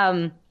imagined.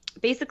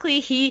 Basically,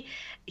 he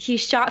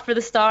shot for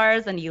the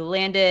stars and he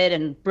landed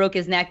and broke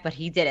his neck, but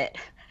he did it.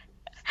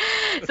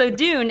 So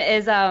Dune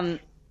is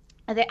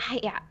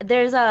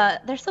there's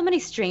so many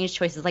strange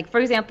choices. Like,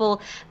 for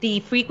example, the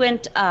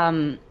frequent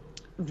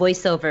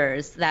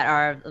voiceovers that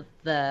are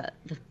the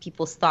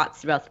people's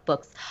thoughts throughout the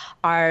books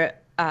are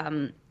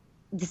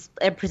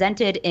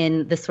presented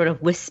in this sort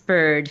of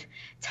whispered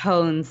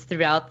tones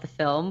throughout the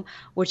film,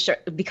 which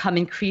become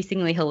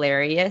increasingly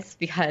hilarious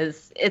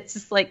because it's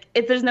just like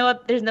there's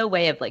no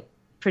way of like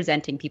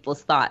presenting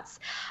people's thoughts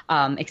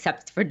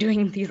except for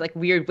doing these like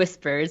weird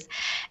whispers.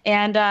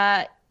 And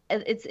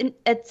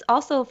it's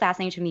also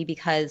fascinating to me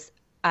because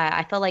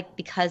I feel like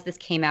because this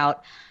came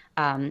out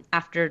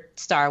after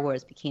Star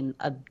Wars became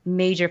a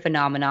major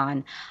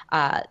phenomenon,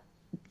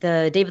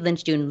 the David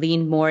Lynch Dune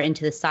leaned more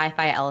into the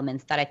sci-fi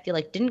elements that I feel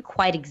like didn't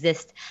quite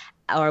exist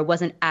or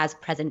wasn't as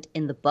present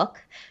in the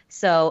book.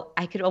 So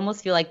I could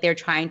almost feel like they're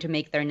trying to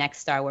make their next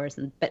Star Wars,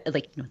 but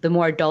like the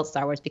more adult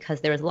Star Wars,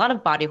 because there was a lot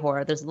of body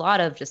horror. There's a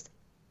lot of just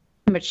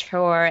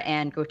mature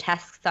and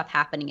grotesque stuff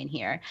happening in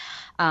here.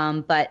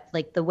 But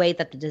like the way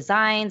that the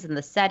designs and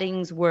the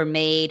settings were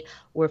made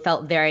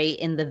felt very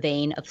in the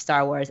vein of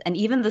Star Wars. And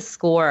even the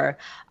score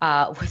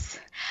was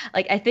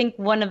like, I think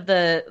one of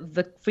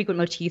the frequent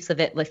motifs of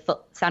it like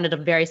sounded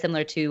very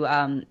similar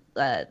to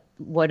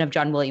one of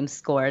John Williams'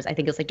 scores. I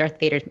think it was like Darth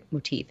Vader's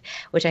motif,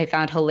 which I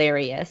found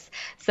hilarious.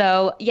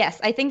 So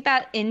yes, I think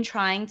that in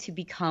trying to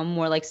become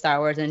more like Star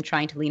Wars and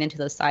trying to lean into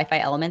those sci-fi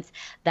elements,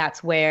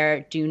 that's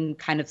where Dune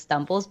kind of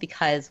stumbles,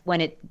 because when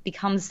it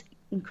becomes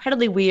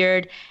incredibly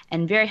weird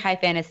and very high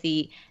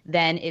fantasy,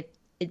 then it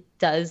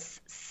does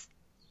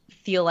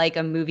feel like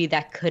a movie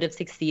that could have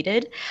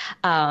succeeded,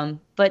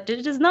 but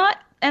it does not.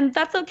 And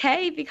that's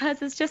okay,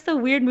 because it's just a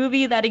weird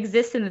movie that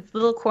exists in its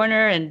little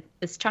corner and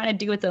is trying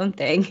to do its own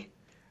thing.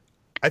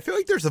 I feel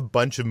like there's a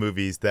bunch of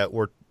movies that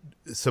were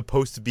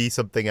supposed to be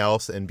something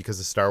else, and because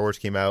the Star Wars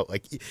came out,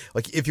 like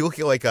if you look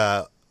at like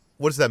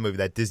what is that movie,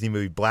 that Disney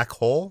movie Black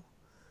Hole?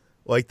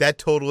 Like that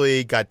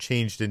totally got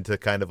changed into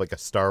kind of like a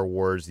Star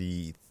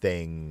Wars-y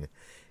thing,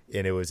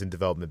 and it was in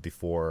development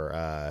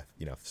before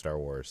Star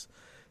Wars.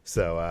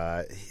 So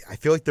I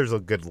feel like there's a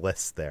good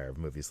list there of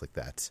movies like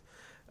that.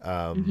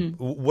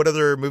 What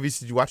other movies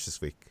did you watch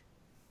this week?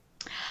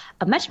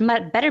 A much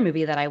better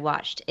movie that I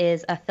watched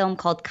is a film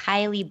called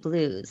Kylie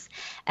Blues.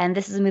 And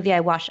this is a movie I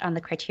watched on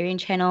the Criterion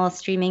Channel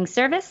streaming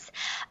service.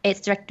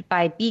 It's directed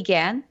by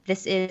Bigan.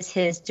 This is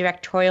his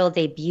directorial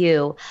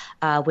debut,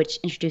 which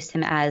introduced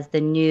him as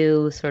the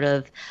new sort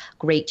of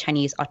great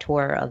Chinese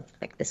auteur of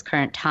like this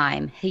current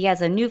time. He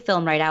has a new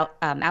film out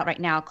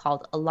right now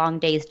called A Long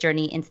Day's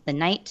Journey into the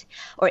Night,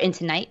 or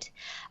Into Night,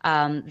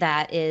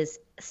 that is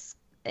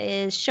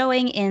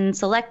showing in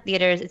select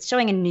theaters. It's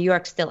showing in New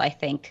York still, I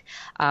think,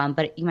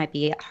 but you might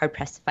be hard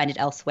pressed to find it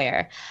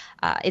elsewhere.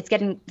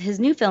 His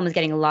new film is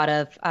getting a lot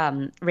of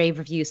rave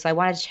reviews, so I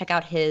wanted to check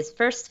out his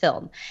first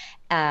film,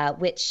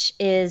 which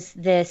is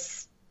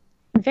this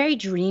very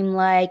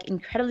dreamlike,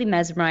 incredibly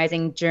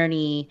mesmerizing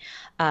journey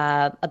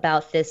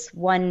about this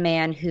one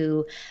man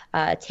who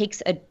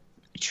takes a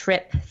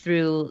trip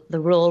through the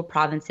rural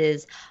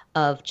provinces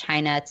of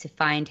China to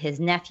find his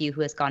nephew who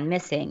has gone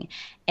missing.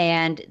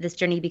 And this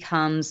journey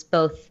becomes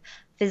both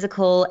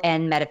physical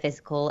and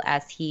metaphysical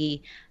as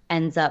he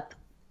ends up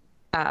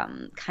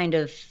kind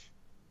of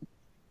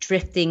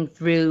drifting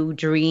through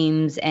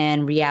dreams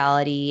and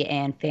reality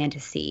and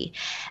fantasy.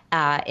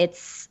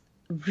 It's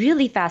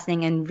really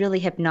fascinating and really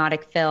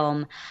hypnotic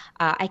film.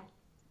 I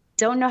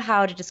don't know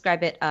how to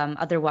describe it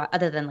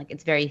other than like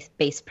its very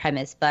base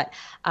premise, but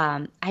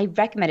I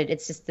recommend it.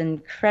 It's just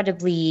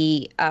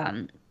incredibly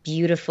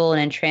beautiful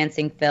and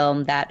entrancing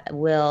film that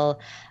will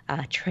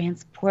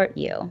transport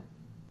you.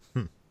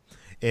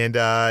 And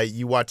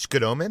you watch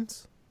Good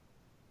Omens?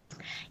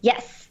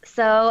 Yes.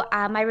 So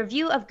my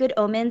review of Good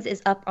Omens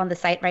is up on the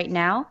site right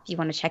now if you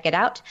want to check it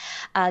out.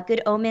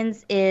 Good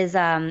Omens is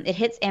it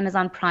hits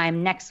Amazon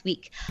Prime next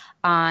week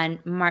on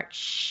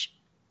May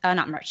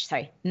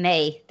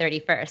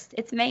 31st.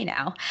 It's May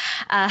now.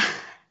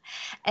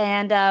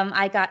 And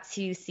I got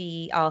to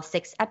see all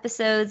 6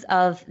 episodes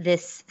of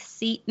this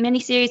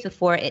miniseries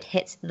before it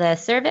hits the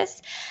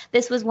service.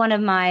 This was one of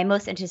my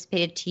most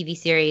anticipated TV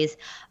series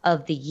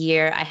of the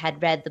year. I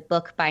had read the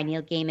book by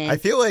Neil Gaiman. I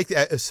feel like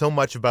so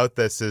much about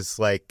this is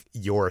like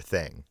your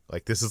thing.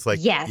 Like this is like,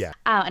 yes. Yeah.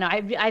 No,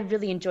 I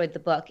really enjoyed the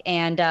book,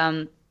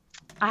 and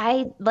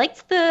I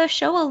liked the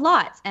show a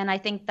lot. And I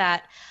think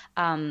that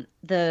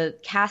the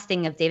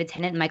casting of David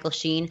Tennant and Michael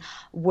Sheen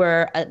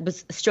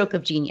was a stroke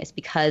of genius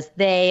because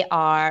they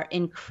are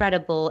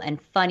incredible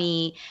and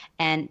funny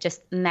and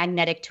just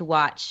magnetic to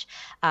watch.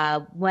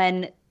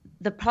 When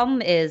the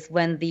problem is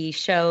when the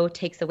show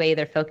takes away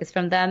their focus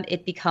from them,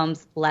 it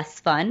becomes less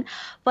fun,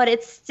 but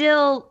it's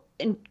still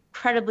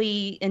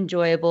incredibly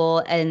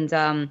enjoyable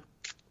and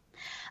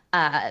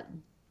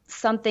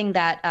something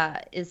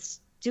that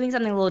is doing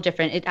something a little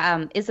different. It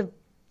is a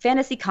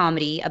fantasy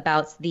comedy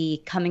about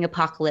the coming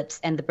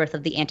apocalypse and the birth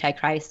of the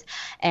Antichrist.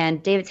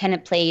 And David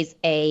Tennant plays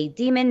a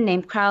demon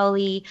named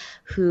Crowley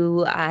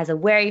who has a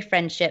wary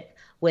friendship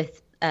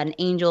with an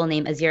angel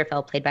named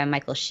Aziraphale, played by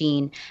Michael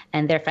Sheen.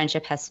 And their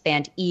friendship has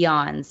spanned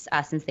eons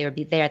since they were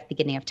there at the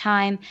beginning of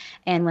time.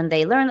 And when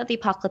they learn that the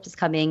apocalypse is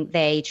coming,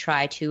 they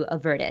try to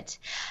avert it.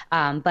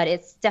 But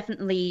it's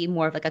definitely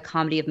more of like a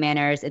comedy of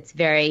manners. It's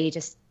very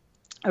just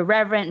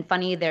irreverent and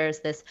funny. There's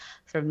this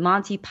sort of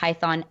Monty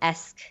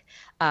Python-esque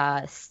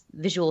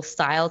visual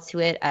style to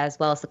it, as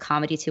well as the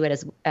comedy to it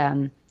as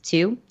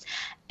too.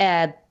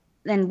 And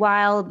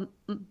while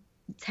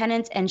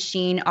Tennant and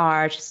Sheen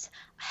are just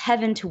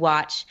heaven to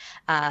watch,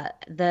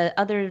 the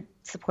other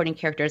supporting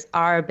characters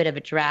are a bit of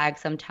a drag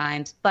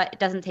sometimes, but it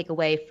doesn't take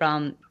away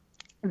from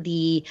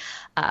the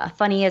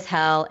funny as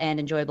hell and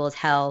enjoyable as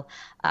hell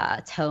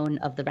tone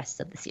of the rest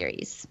of the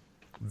series.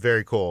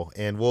 Very cool.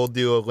 And we'll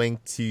do a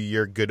link to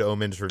your Good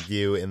Omens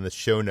review in the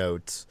show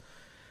notes.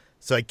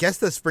 So I guess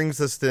this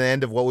brings us to the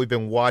end of what we've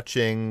been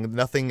watching.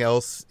 Nothing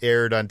else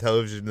aired on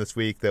television this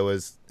week that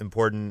was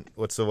important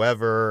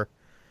whatsoever,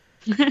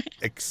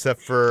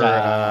 except for,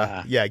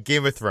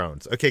 Game of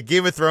Thrones. Okay,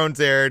 Game of Thrones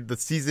aired the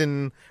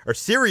season or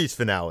series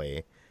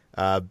finale.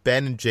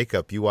 Ben and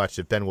Jacob, you watched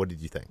it. Ben, what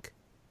did you think?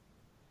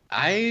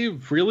 I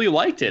really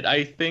liked it.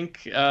 I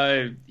think,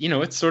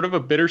 it's sort of a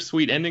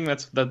bittersweet ending.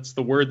 That's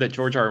the word that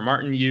George R. R.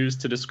 Martin used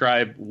to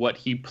describe what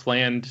he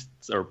planned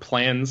or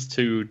plans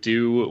to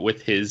do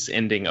with his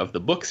ending of the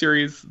book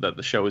series that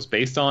the show is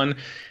based on.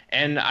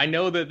 And I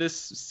know that this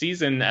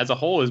season as a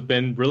whole has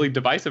been really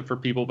divisive for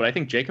people, but I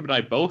think Jacob and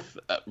I both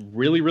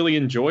really, really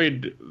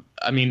enjoyed.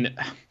 I mean,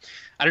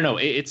 I don't know.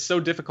 It's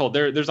so difficult.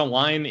 There's a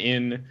line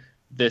in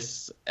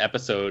this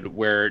episode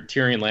where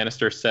Tyrion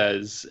Lannister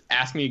says,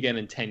 "Ask me again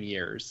in 10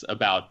 years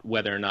about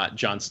whether or not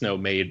Jon Snow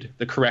made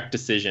the correct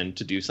decision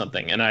to do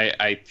something." And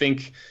I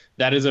think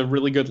that is a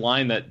really good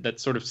line that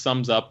sort of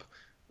sums up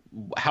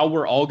how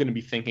we're all going to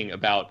be thinking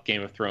about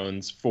Game of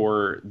Thrones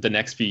for the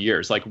next few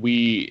years. Like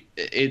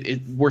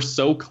we're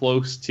so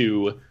close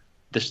to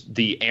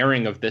the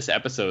airing of this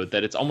episode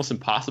that it's almost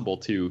impossible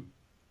to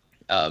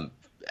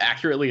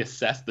accurately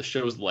assess the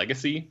show's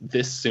legacy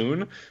this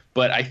soon.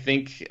 But I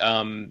think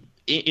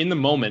in the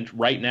moment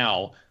right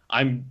now,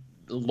 I'm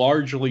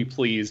largely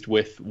pleased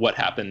with what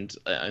happened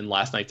in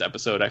last night's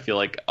episode. I feel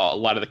like a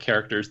lot of the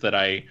characters that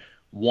I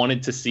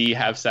wanted to see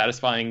have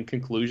satisfying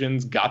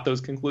conclusions got those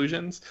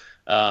conclusions.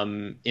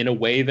 in a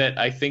way that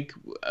I think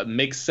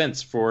makes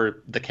sense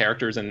for the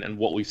characters and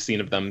what we've seen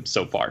of them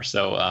so far.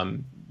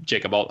 So,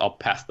 Jacob, I'll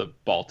pass the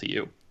ball to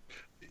you.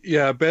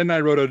 Yeah, Ben and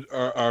I wrote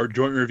our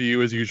joint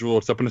review as usual.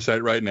 It's up on the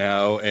site right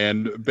now.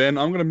 And Ben,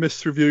 I'm going to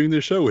miss reviewing the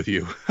show with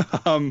you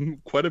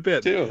quite a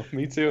bit.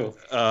 Me too.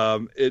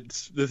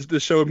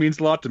 This show means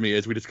a lot to me,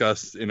 as we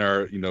discussed in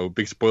our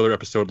big spoiler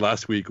episode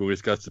last week when we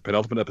discussed the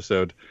penultimate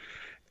episode.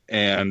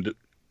 And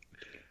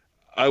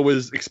I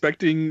was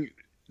expecting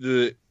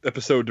the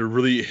episode to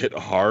really hit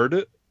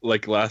hard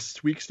like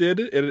last week's did,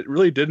 and it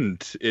really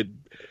didn't. It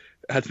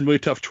had some really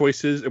tough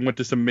choices and went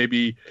to some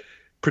maybe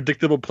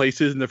predictable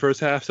places in the first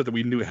half, so that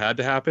we knew it had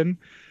to happen.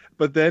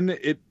 But then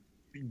it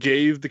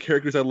gave the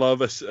characters I love,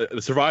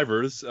 the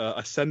survivors,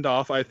 a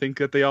send-off I think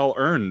that they all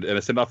earned, and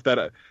a send-off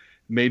that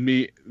made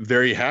me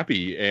very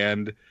happy.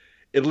 And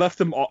it left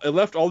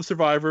all the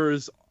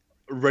survivors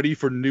ready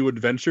for new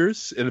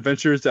adventures, and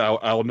adventures that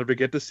I'll never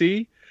get to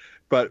see.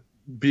 But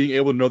being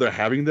able to know they're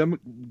having them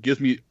gives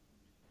me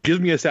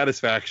a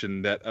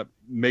satisfaction that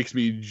makes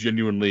me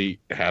genuinely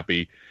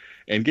happy.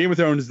 And Game of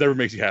Thrones never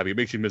makes you happy; it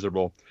makes you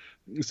miserable.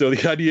 So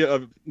the idea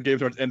of Game of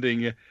Thrones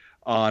ending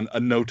on a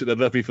note that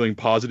left me feeling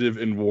positive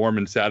and warm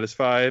and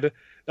satisfied,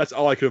 that's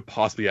all I could have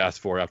possibly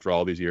asked for after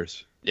all these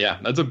years. Yeah,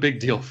 that's a big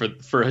deal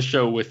for a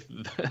show with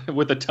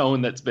a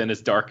tone that's been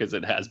as dark as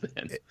it has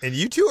been. And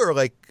you two are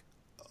like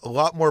a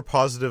lot more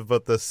positive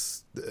about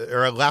this,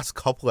 or last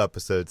couple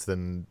episodes,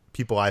 than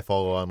people I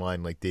follow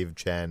online, like David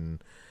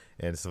Chen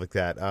and stuff like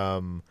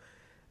that.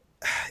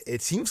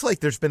 It seems like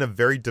there's been a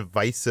very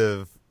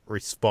divisive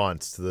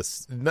response to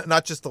this,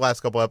 not just the last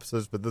couple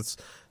episodes, but this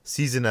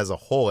season as a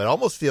whole. It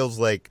almost feels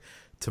like,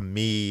 to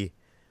me,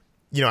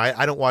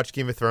 I don't watch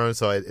Game of Thrones,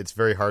 so it's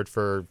very hard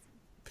for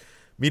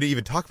me to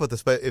even talk about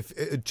this, but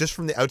if just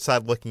from the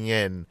outside looking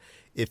in,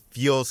 it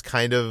feels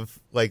kind of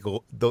like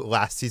the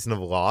last season of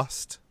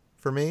Lost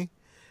for me.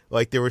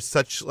 Like there was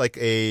such like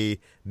a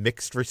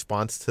mixed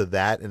response to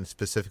that, and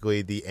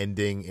specifically the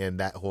ending and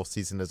that whole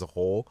season as a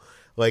whole.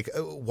 Like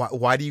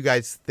why do you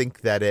guys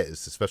think that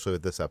is, especially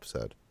with this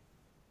episode?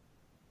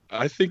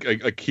 I think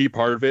a key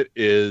part of it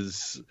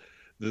is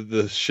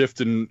the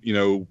shift in,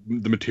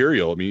 the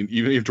material. I mean,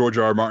 even if George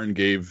R.R. Martin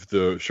gave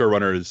the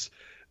showrunners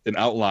an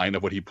outline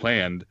of what he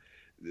planned,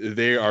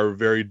 they are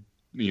very,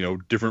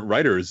 different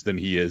writers than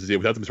he is.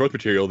 Without the source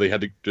material, they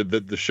had to,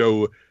 the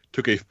show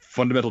took a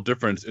fundamental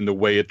difference in the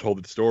way it told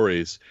its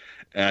stories.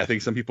 And I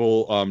think some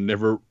people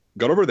never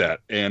got over that.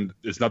 And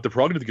it's not the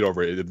prerogative to get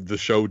over it. The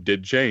show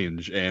did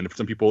change. And for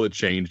some people, it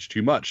changed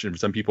too much. And for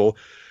some people,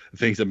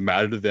 things that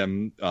mattered to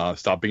them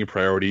stopped being a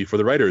priority for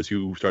the writers,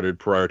 who started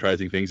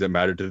prioritizing things that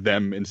mattered to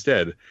them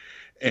instead.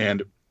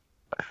 And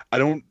I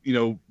don't,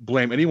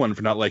 blame anyone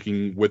for not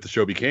liking what the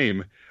show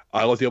became.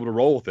 I was able to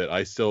roll with it.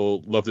 I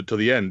still loved it till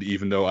the end,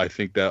 even though I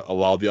think that a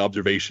lot of the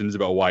observations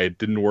about why it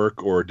didn't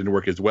work or didn't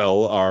work as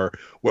well are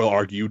well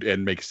argued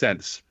and make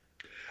sense.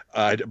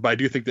 But I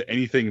do think that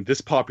anything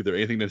this popular,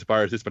 anything that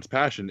inspires this much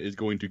passion, is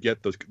going to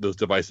get those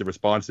divisive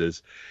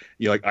responses.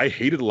 Like I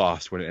hated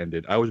Lost when it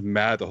ended. I was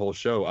mad at the whole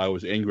show. I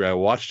was angry. I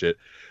watched it.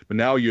 But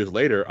now, years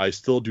later, I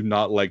still do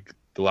not like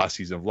the last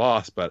season of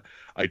Lost, but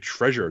I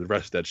treasure the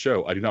rest of that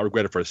show. I do not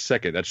regret it for a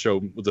second. That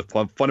show was a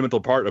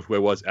fundamental part of who I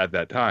was at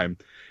that time,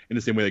 in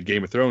the same way that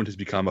Game of Thrones has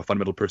become a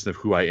fundamental person of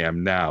who I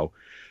am now.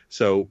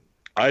 So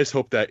I just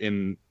hope that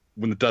when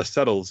the dust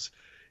settles,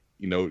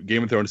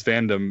 Game of Thrones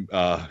fandom,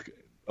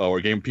 or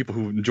people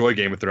who enjoy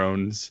Game of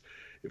Thrones,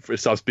 it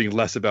stops being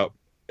less about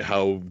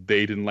how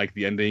they didn't like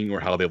the ending or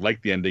how they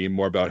liked the ending, and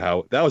more about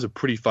how that was a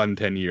pretty fun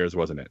 10 years,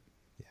 wasn't it?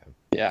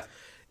 Yeah.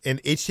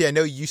 And HT, I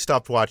know you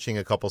stopped watching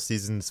a couple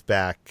seasons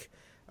back.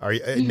 Are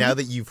you, now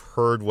that you've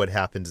heard what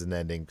happens in the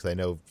ending, because I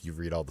know you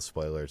read all the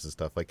spoilers and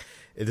stuff, like,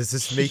 does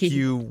this make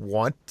you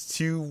want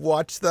to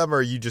watch them, or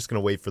are you just going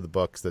to wait for the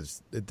books?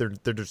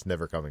 They're just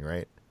never coming,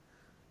 right?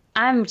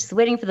 I'm just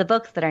waiting for the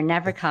books that are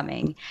never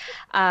coming.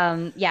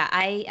 I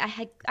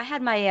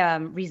had my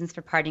reasons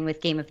for parting with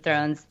Game of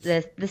Thrones.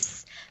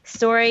 This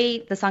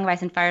story, the Song of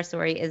Ice and Fire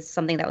story, is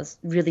something that was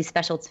really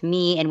special to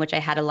me, in which I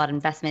had a lot of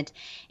investment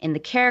in the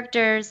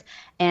characters.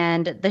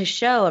 And the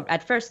show,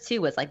 at first,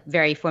 too, was like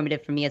very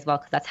formative for me as well,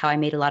 because that's how I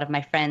made a lot of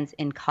my friends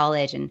in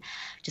college, and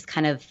just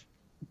kind of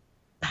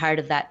part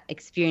of that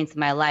experience in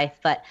my life.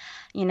 But,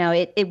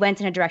 it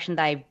went in a direction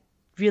that I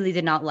really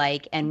did not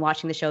like, and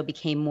watching the show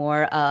became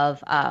more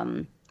of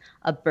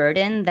a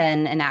burden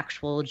than an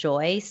actual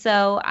joy.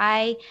 So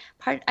I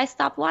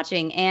stopped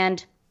watching,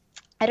 and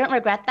I don't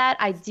regret that.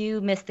 I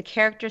do miss the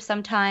characters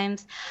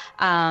sometimes,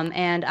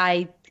 and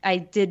I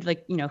did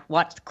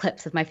watch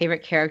clips of my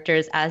favorite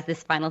characters as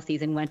this final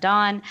season went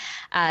on,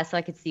 so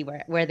I could see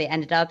where they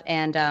ended up.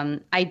 And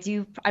I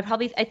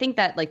think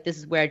that this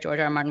is where George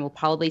R. R. Martin will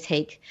probably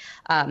take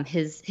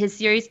his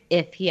series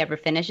if he ever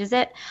finishes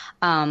it.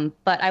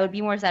 But I would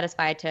be more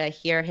satisfied to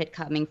hear it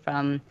coming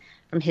from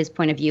his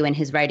point of view and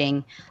his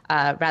writing,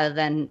 rather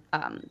than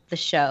the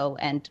show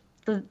and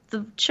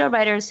the show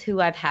writers who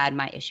I've had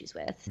my issues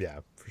with. Yeah,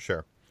 for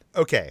sure.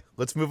 Okay,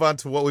 let's move on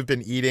to what we've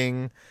been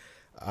eating.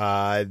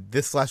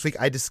 This last week,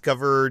 I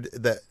discovered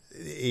that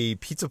a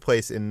pizza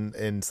place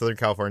in Southern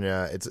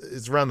California.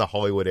 It's around the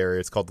Hollywood area.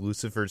 It's called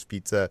Lucifer's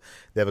Pizza.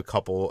 They have a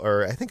couple,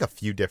 or I think a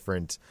few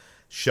different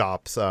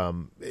shops.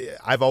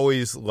 I've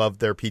always loved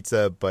their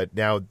pizza, but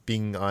now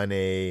being on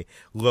a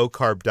low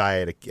carb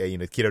diet,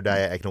 keto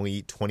diet, I can only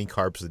eat 20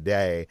 carbs a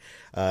day,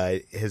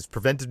 has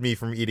prevented me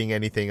from eating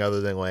anything other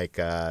than like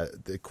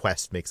the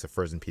Quest makes a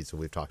frozen pizza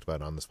we've talked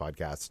about on this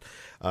podcast.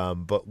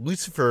 But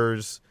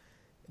Lucifer's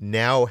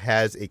now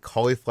has a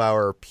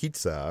cauliflower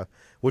pizza,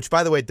 which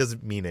by the way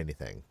doesn't mean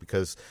anything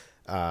because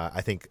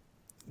I think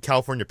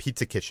California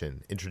Pizza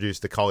Kitchen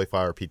introduced the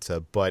cauliflower pizza,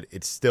 but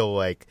it's still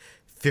like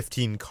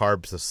 15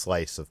 carbs a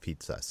slice of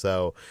pizza.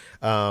 So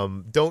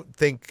don't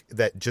think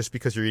that just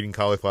because you're eating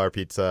cauliflower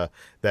pizza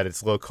that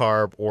it's low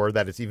carb or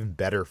that it's even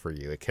better for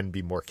you. It can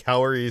be more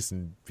calories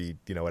and be,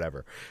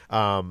 whatever.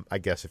 I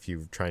guess if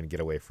you're trying to get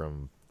away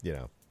from,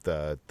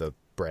 the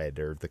bread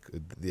or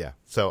yeah.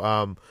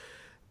 So,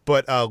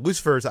 but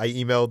Lucifer's, I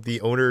emailed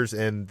the owners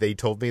and they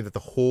told me that the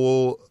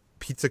whole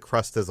pizza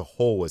crust as a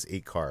whole was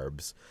 8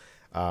 carbs.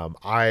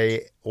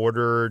 I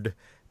ordered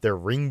their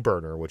ring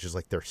burner, which is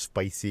like their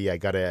spicy. I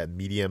got it at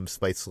medium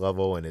spice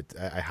level, and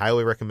I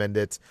highly recommend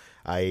it.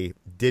 I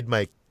did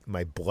my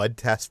blood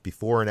test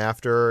before and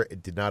after.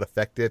 It did not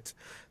affect it.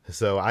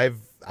 So I've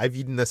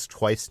eaten this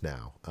twice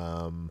now.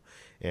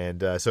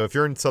 So if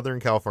you're in Southern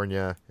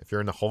California, if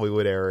you're in the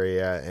Hollywood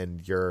area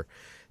and you're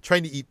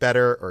trying to eat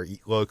better or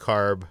eat low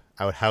carb,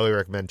 I would highly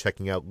recommend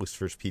checking out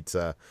Lucifer's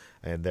Pizza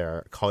and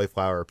their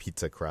cauliflower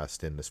pizza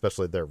crust, and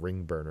especially their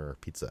ring burner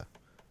pizza.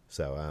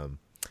 So,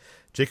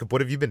 Jacob,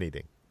 what have you been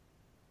eating?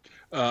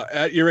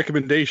 At your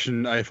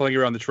recommendation, I finally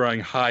got around to trying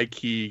High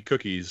Key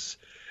cookies,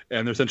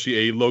 and they're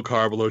essentially a low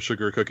carb, low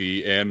sugar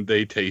cookie, and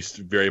they taste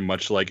very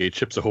much like a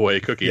Chips Ahoy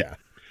cookie. Yeah.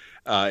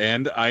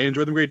 And I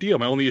enjoy them a great deal.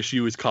 My only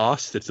issue is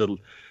cost.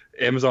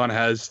 Amazon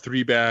has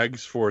 3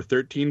 bags for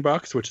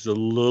 $13, which is a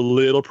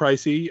little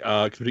pricey.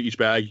 Considering each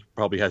bag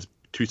probably has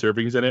 2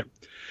 servings in it.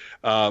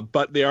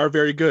 But they are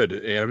very good,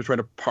 and I'm just trying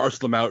to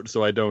parcel them out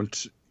so I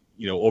don't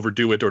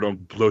overdo it or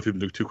don't blow through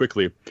them too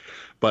quickly.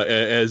 But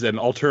as an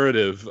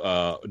alternative,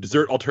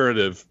 dessert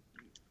alternative,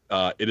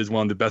 it is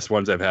one of the best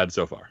ones I've had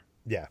so far.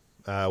 Yeah.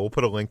 We'll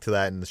put a link to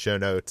that in the show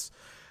notes.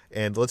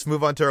 And let's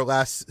move on to our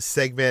last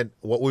segment,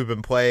 what we've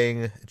been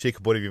playing.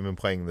 Jacob, what have you been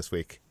playing this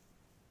week?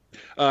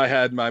 I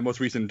had my most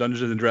recent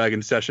Dungeons &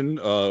 Dragons session,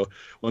 one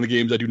of the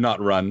games I do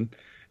not run.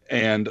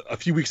 And a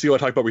few weeks ago, I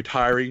talked about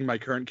retiring my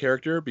current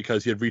character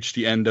because he had reached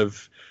the end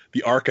of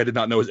the arc I did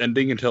not know was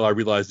ending until I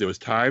realized it was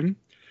time.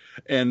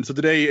 And so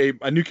today,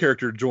 a new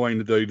character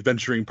joined the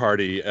adventuring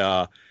party,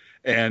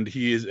 and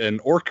he is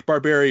an orc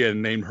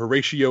barbarian named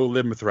Horatio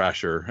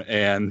Limthrasher,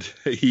 and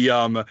he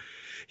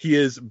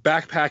is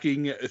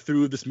backpacking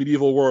through this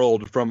medieval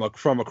world from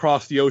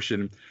across the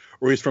ocean,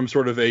 where he's from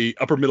sort of a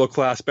upper middle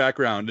class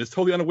background. Is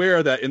totally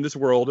unaware that in this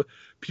world,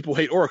 people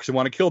hate orcs and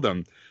want to kill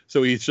them.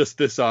 So he's just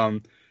this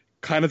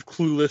kind of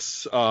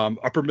clueless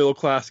upper middle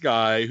class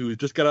guy who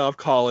just got out of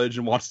college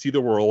and wants to see the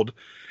world.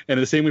 And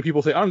in the same way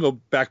people say, I'm going to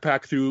go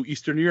backpack through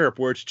Eastern Europe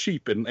where it's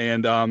cheap and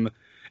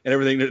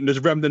everything. And there's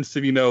remnants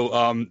of,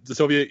 the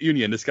Soviet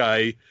Union. This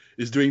guy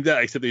is doing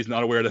that, except that he's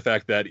not aware of the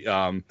fact that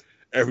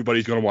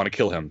everybody's going to want to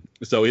kill him.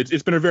 So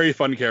it's been a very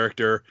fun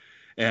character.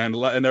 And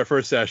in our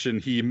first session,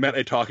 he met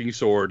a talking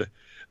sword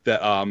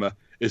that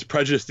is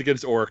prejudiced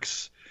against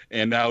orcs.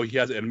 And now he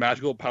has a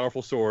magical,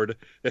 powerful sword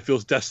that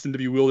feels destined to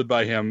be wielded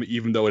by him,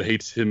 even though it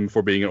hates him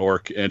for being an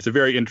orc. And it's a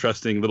very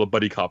interesting little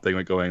buddy cop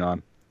thing going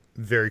on.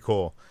 Very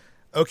cool.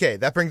 Okay,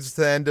 that brings us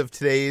to the end of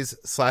today's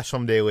Slash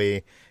Film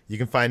Daily. You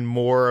can find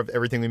more of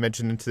everything we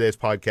mentioned in today's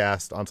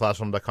podcast on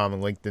slashfilm.com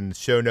and linked in the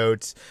show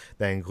notes.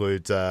 That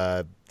includes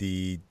that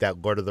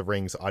Lord of the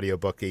Rings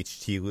audiobook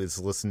HT is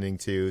listening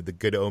to, the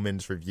Good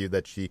Omens review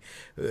that she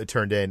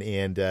turned in,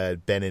 and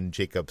Ben and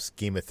Jacob's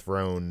Game of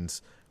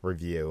Thrones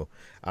review.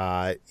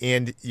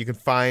 And you can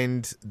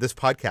find this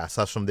podcast,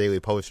 Slash Film Daily,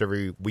 published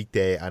every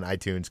weekday on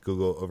iTunes,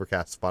 Google,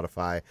 Overcast,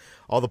 Spotify,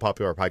 all the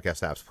popular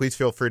podcast apps. Please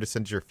feel free to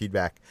send your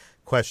feedback,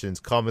 questions,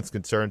 comments,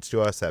 concerns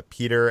to us at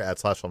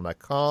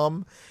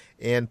peter@slashfilm.com.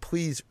 And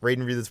please rate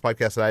and review this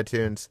podcast at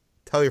iTunes.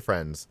 Tell your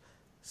friends.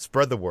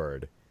 Spread the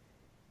word.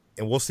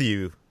 And we'll see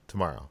you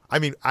tomorrow. I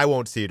mean, I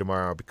won't see you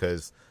tomorrow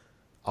because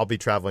I'll be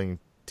traveling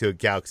to a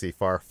galaxy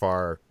far,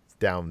 far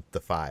down the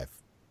 5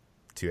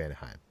 to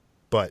Anaheim.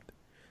 But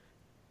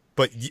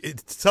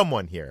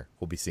someone here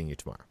will be seeing you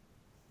tomorrow.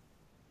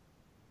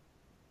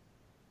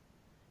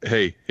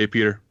 Hey,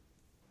 Peter.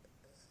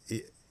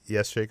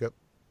 Yes, Jacob?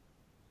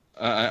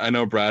 I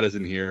know Brad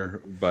isn't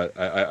here, but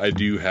I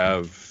do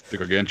have the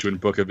Gargantuan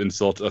Book of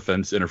Insult,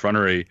 Offense, and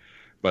Effrontery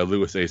by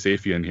Louis A.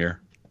 Safian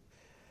here.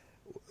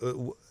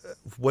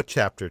 What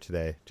chapter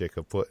today,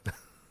 Jacob? What?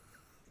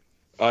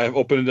 I have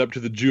opened it up to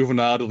the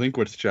Juvenile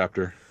Delinquents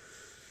chapter.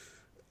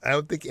 I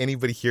don't think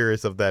anybody here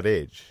is of that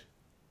age.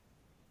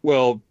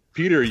 Well,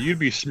 Peter, you'd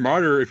be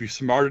smarter if you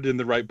smarted in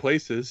the right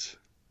places.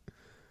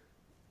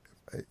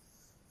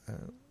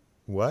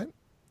 What?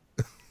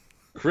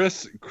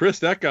 Chris,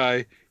 that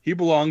guy, he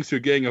belongs to a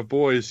gang of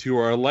boys who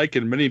are alike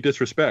in many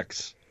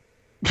disrespects.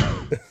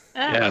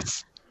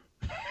 Yes.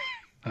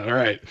 All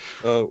right.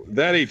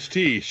 That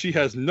HT, she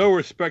has no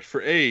respect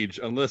for age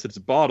unless it's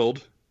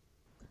bottled.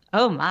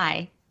 Oh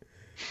my.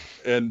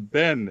 And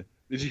Ben,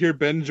 did you hear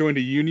Ben joined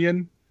a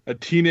union? A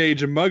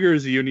teenage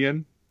muggers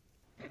union.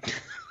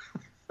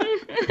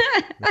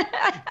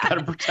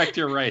 Gotta protect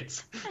your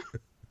rights.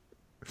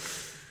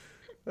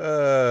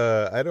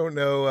 I don't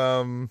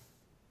know.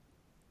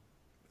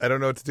 I don't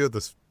know what to do with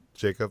this,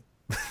 Jacob.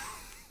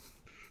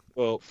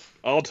 Well,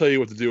 I'll tell you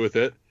what to do with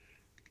it.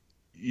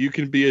 You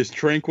can be as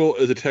tranquil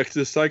as a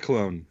Texas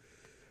cyclone.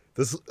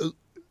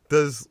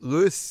 Does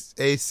Louis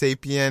A.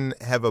 Sapien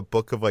have a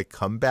book of like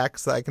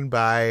comebacks that I can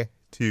buy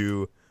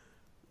to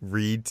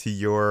read to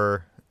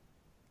your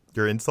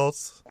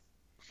insults?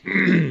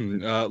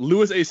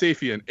 Louis A.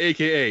 Sapien,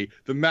 a.k.a.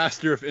 the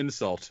master of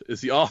insult, is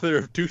the author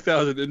of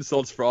 2,000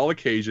 Insults for All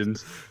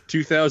Occasions,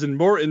 2,000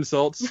 More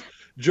Insults,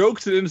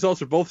 Jokes and Insults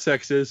for Both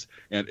Sexes,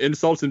 and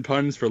Insults and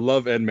Puns for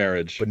Love and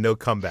Marriage. But no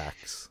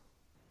comebacks.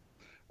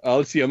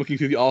 Let's see, I'm looking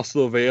through the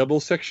also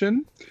available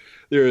section.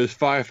 There is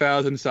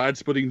 5,000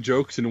 side-splitting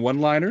jokes and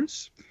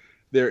one-liners.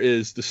 There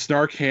is the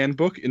Snark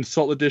Handbook,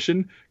 Insult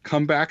Edition,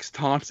 Comebacks,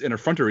 Taunts, and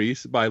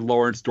Effronteries by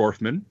Lawrence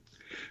Dorfman.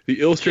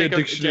 The Illustrated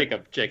Dictionary.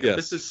 Jacob, Yes.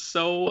 This is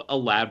so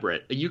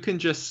elaborate. You can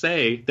just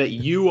say that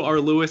you are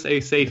Louis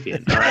A.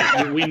 Sapien. All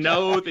right, we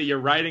know that you're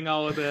writing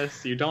all of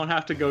this. You don't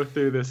have to go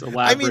through this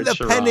elaborate. I mean, the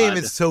charade. pen name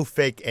is so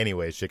fake,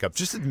 anyways, Jacob.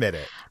 Just admit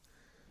it.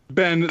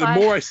 Ben, the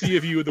more I see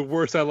of you, the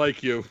worse I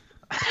like you.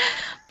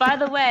 By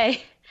the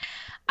way,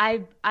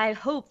 I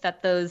hope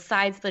that those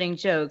side-splitting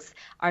jokes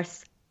are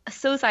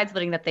so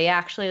side-splitting that they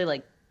actually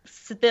like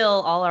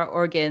spill all our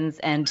organs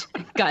and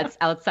guts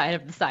outside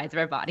of the sides of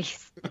our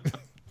bodies.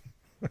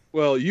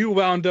 Well, you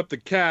wound up the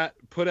cat,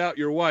 put out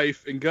your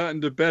wife, and got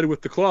into bed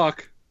with the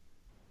clock.